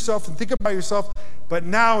see yourself and think about yourself, but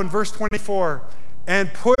now in verse 24,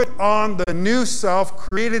 and put on the new self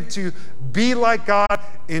created to be like God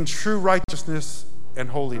in true righteousness and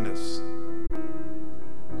holiness.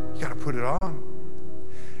 You got to put it on.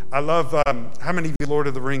 I love, how many of you Lord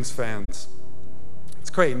of the Rings fans? It's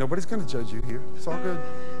great. Nobody's going to judge you here. It's all good.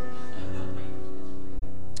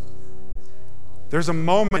 There's a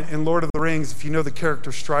moment in Lord of the Rings, if you know the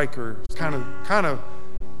character Stryker, it's kind of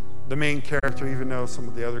the main character, even though some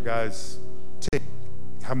of the other guys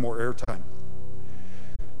have more airtime.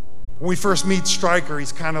 When we first meet Stryker,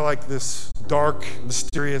 he's kind of like this dark,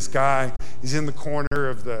 mysterious guy. He's in the corner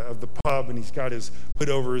of the pub, and he's got his hood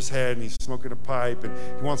over his head, and he's smoking a pipe, and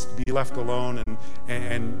he wants to be left alone,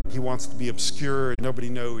 and he wants to be obscure, and nobody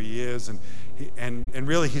know who he is, and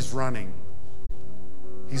really he's running.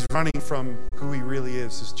 He's running from who he really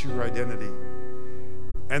is, his true identity.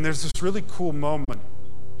 And there's this really cool moment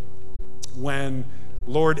when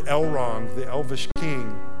Lord Elrond, the Elvish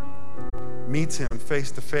king, meets him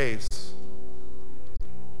face to face.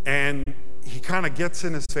 And he kind of gets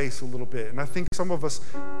in his face a little bit. And I think some of us,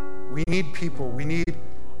 we need people. We need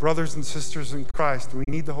brothers and sisters in Christ. We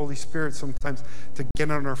need the Holy Spirit sometimes to get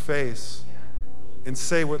on our face and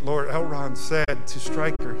say what Lord Elrond said to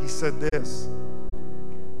Stryker. He said this: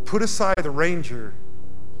 put aside the ranger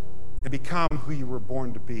and become who you were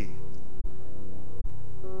born to be.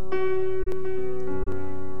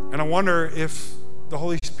 And I wonder if the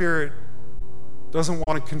Holy Spirit doesn't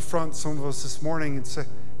want to confront some of us this morning and say,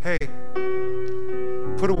 hey,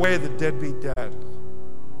 put away the deadbeat dad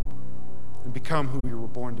and become who you were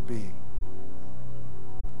born to be.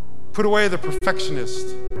 Put away the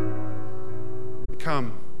perfectionist.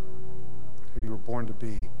 Become who you were born to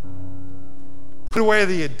be. Put away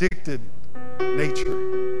the addicted nature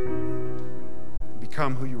and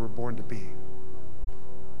become who you were born to be.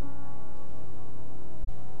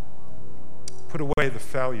 Put away the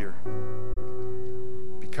failure.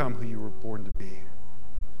 Become who you were born to be.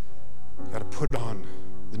 You got to put on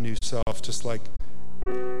the new self, just like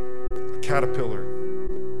a caterpillar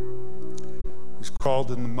who's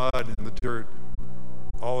crawled in the mud and the dirt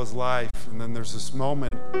all his life, and then there's this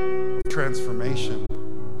moment of transformation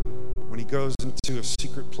when he goes into a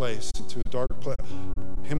secret place, into a dark place,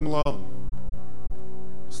 him alone.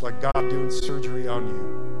 It's like God doing surgery on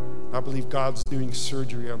you. I believe God's doing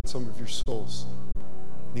surgery on some of your souls.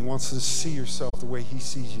 And he wants to see yourself the way he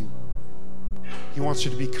sees you. He wants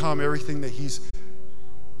you to become everything that he's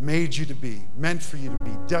made you to be, meant for you to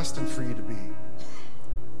be, destined for you to be.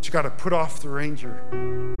 But you got to put off the ranger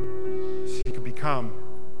so you can become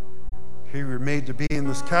who you were made to be. And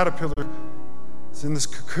this caterpillar is in this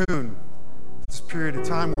cocoon, this period of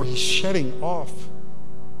time where he's shedding off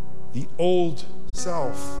the old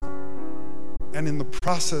self. And in the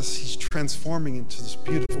process, he's transforming into this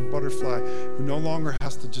beautiful butterfly who no longer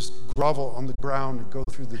has to just grovel on the ground and go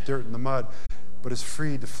through the dirt and the mud, but is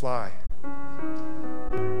free to fly.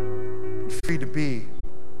 And free to be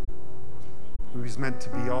who he's meant to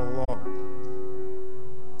be all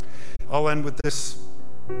along. I'll end with this.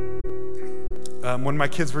 When my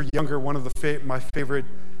kids were younger, one of my favorite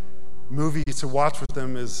movies to watch with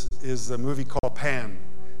them is a movie called Pan.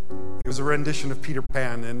 It was a rendition of Peter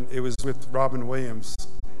Pan, and it was with Robin Williams.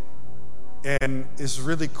 And it's a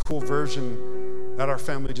really cool version that our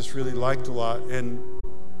family just really liked a lot. And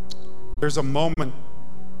there's a moment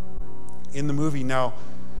in the movie now,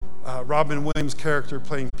 Robin Williams' character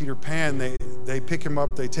playing Peter Pan, they pick him up,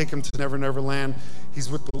 they take him to Never Never Land. He's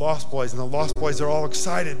with the Lost Boys, and the Lost Boys are all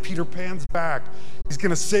excited. Peter Pan's back. He's going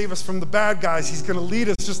to save us from the bad guys. He's going to lead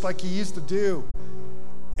us just like he used to do.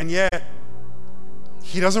 And yet,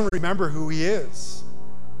 he doesn't remember who he is.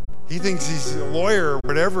 He thinks he's a lawyer or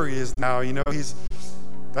whatever he is now. You know,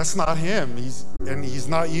 that's not him. He's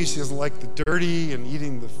not used. He doesn't like the dirty and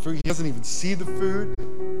eating the food. He doesn't even see the food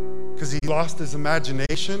because he lost his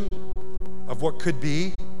imagination of what could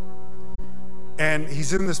be. And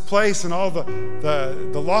he's in this place, and all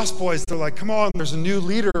the Lost Boys, they're like, come on, there's a new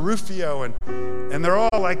leader, Rufio. And they're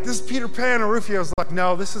all like, this is Peter Pan. And Rufio's like,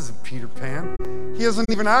 no, this isn't Peter Pan. He doesn't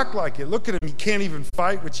even act like it. Look at him. He can't even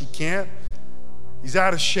fight, which he can't. He's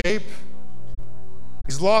out of shape.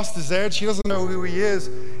 He's lost his edge. He doesn't know who he is.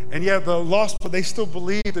 And yet the Lost Boys, they still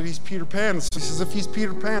believe that he's Peter Pan. So he says, if he's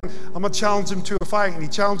Peter Pan, I'm going to challenge him to a fight. And he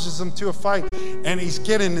challenges him to a fight. And he's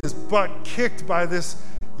getting his butt kicked by this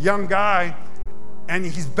young guy. And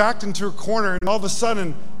he's backed into a corner, and all of a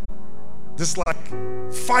sudden, this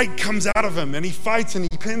fight comes out of him, and he fights and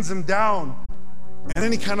he pins him down. And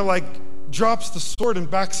then he kind of drops the sword and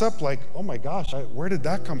backs up like, oh my gosh, where did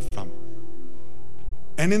that come from?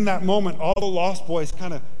 And in that moment, all the Lost Boys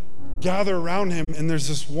kind of gather around him, and there's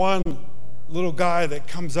this one little guy that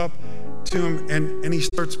comes up to him, and he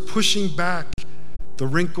starts pushing back the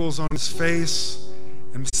wrinkles on his face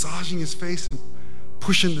and massaging his face and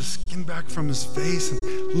pushing the skin back from his face and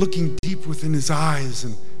looking deep within his eyes,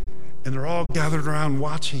 and they're all gathered around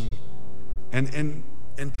watching. And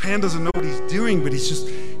Pan doesn't know what he's doing, but he's just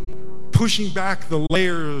pushing back the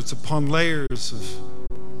layers upon layers of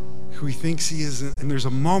who he thinks he is. And there's a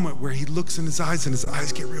moment where he looks in his eyes, and his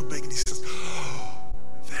eyes get real big, and he says, oh,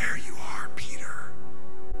 there you are, Peter.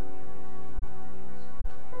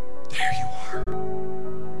 There you are.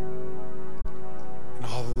 And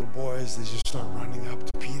all the little boys, they just start running up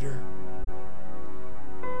to Peter.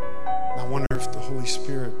 And I wonder if the Holy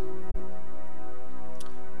Spirit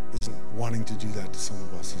isn't wanting to do that to some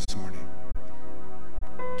of us this morning.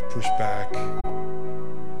 To push back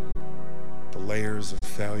layers of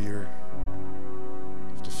failure,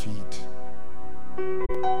 of defeat,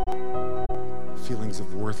 feelings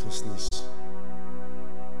of worthlessness.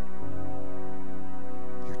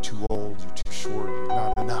 You're too old, you're too short, you're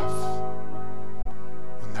not enough.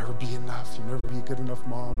 You'll never be enough. You'll never be a good enough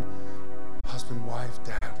mom, husband, wife,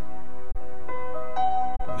 dad.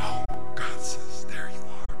 No, God says, there you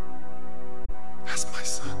are. That's my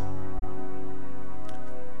son.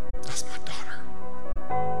 That's my daughter.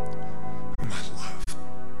 My love.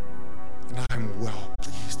 And I'm well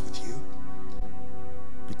pleased with you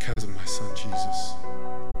because of my son, Jesus. I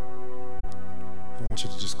want you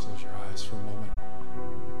to just close your eyes for a moment.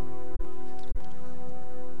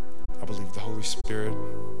 I believe the Holy Spirit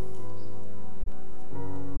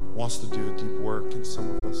wants to do a deep work in some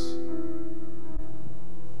of us.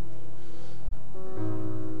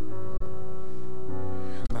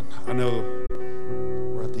 And I know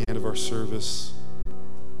we're at the end of our service,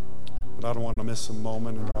 but I don't want to miss a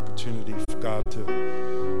moment, an opportunity for God to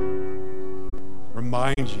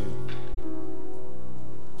remind you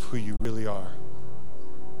of who you really are.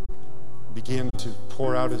 Begin to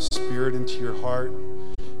pour out His Spirit into your heart.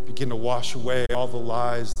 Begin to wash away all the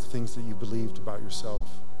lies, the things that you believed about yourself,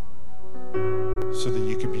 so that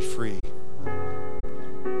you could be free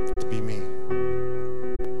to be me,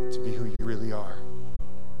 to be who you really are.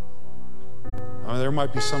 There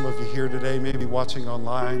might be some of you here today, maybe watching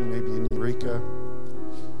online, maybe in Eureka,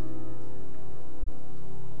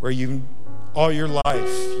 where all your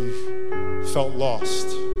life you've felt lost,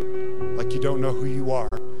 like you don't know who you are,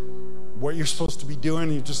 what you're supposed to be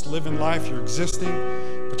doing. You're just living life, you're existing,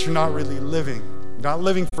 but you're not really living. You're not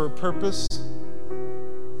living for a purpose.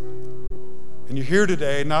 And you're here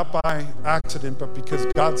today, not by accident, but because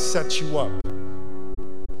God set you up.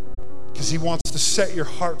 Because He wants to set your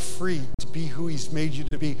heart free to be who He's made you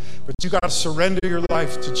to be. But you got to surrender your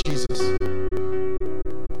life to Jesus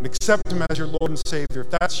and accept Him as your Lord and Savior. If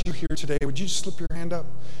that's you here today, would you just slip your hand up?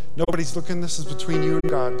 Nobody's looking. This is between you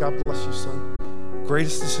and God. God bless you, son.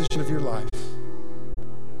 Greatest decision of your life.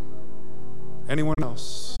 Anyone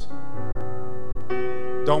else?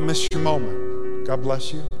 Don't miss your moment. God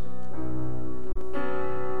bless you.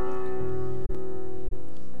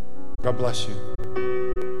 God bless you.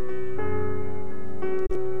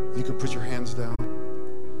 You can put your hands down.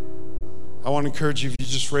 I want to encourage you, if you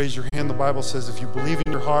just raise your hand, the Bible says if you believe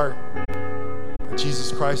in your heart that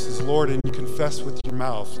Jesus Christ is Lord and you confess with your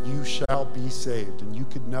mouth, you shall be saved. And you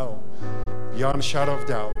could know beyond a shadow of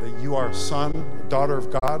doubt that you are a son, a daughter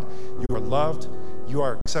of God. You are loved. You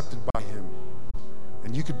are accepted by Him.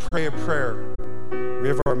 And you could pray a prayer. We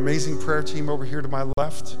have our amazing prayer team over here to my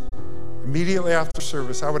left. Immediately after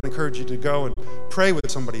service, I would encourage you to go and pray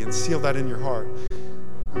with somebody and seal that in your heart.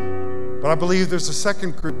 But I believe there's a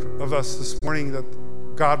second group of us this morning that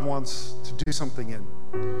God wants to do something in.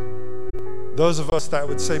 Those of us that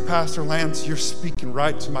would say, Pastor Lance, you're speaking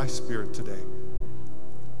right to my spirit today.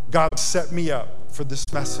 God set me up for this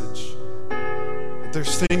message.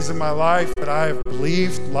 There's things in my life that I have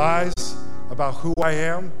believed lies about who I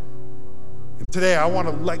am. And today I want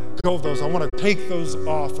to let go of those. I want to take those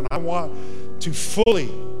off, and I want to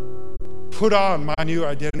fully put on my new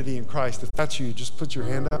identity in Christ. If that's you, just put your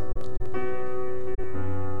hand up.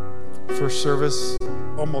 First service,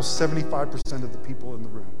 almost 75% of the people in the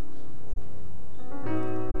room.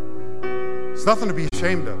 It's nothing to be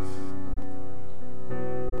ashamed of.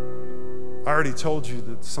 I already told you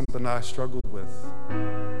that's something I struggled with.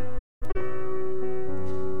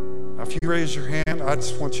 Now, if you raise your hand, I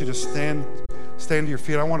just want you to stand to your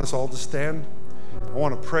feet. I want us all to stand. I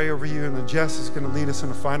want to pray over you, and then Jess is going to lead us in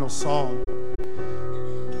a final song.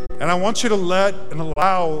 And I want you to let and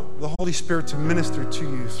allow the Holy Spirit to minister to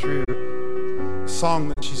you through the song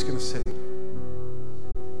that she's going to sing.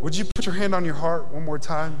 Would you put your hand on your heart one more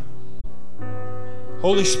time?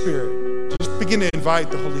 Holy Spirit, just begin to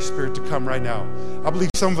invite the Holy Spirit to come right now. I believe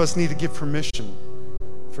some of us need to give permission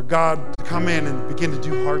for God to come in and begin to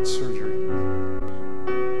do heart surgery.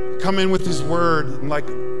 Come in with His word and like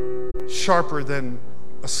sharper than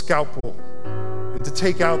a scalpel, and to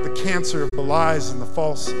take out the cancer of the lies and the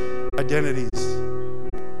false identities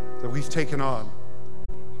that we've taken on.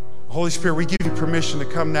 Holy Spirit, we give you permission to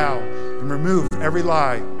come now and remove every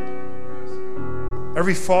lie,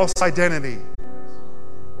 every false identity.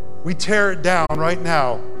 We tear it down right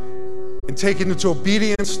now and take it into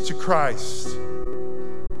obedience to Christ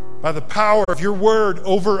by the power of your word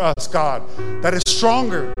over us, God, that is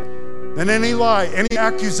stronger than any lie, any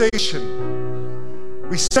accusation.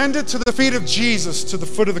 We send it to the feet of Jesus, to the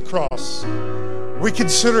foot of the cross. We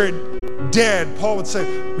consider it dead. Paul would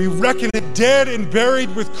say, we reckon it dead and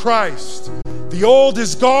buried with Christ. The old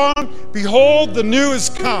is gone Behold, the new is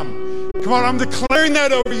come. Come on, I'm declaring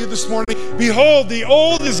that over you this morning. Behold, the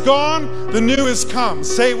old is gone, the new is come.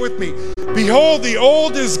 Say it with me. Behold, the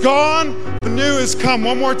old is gone, the new is come.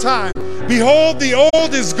 One more time. Behold, the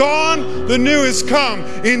old is gone, the new is come.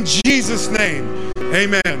 In Jesus' name,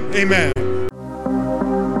 amen. Amen.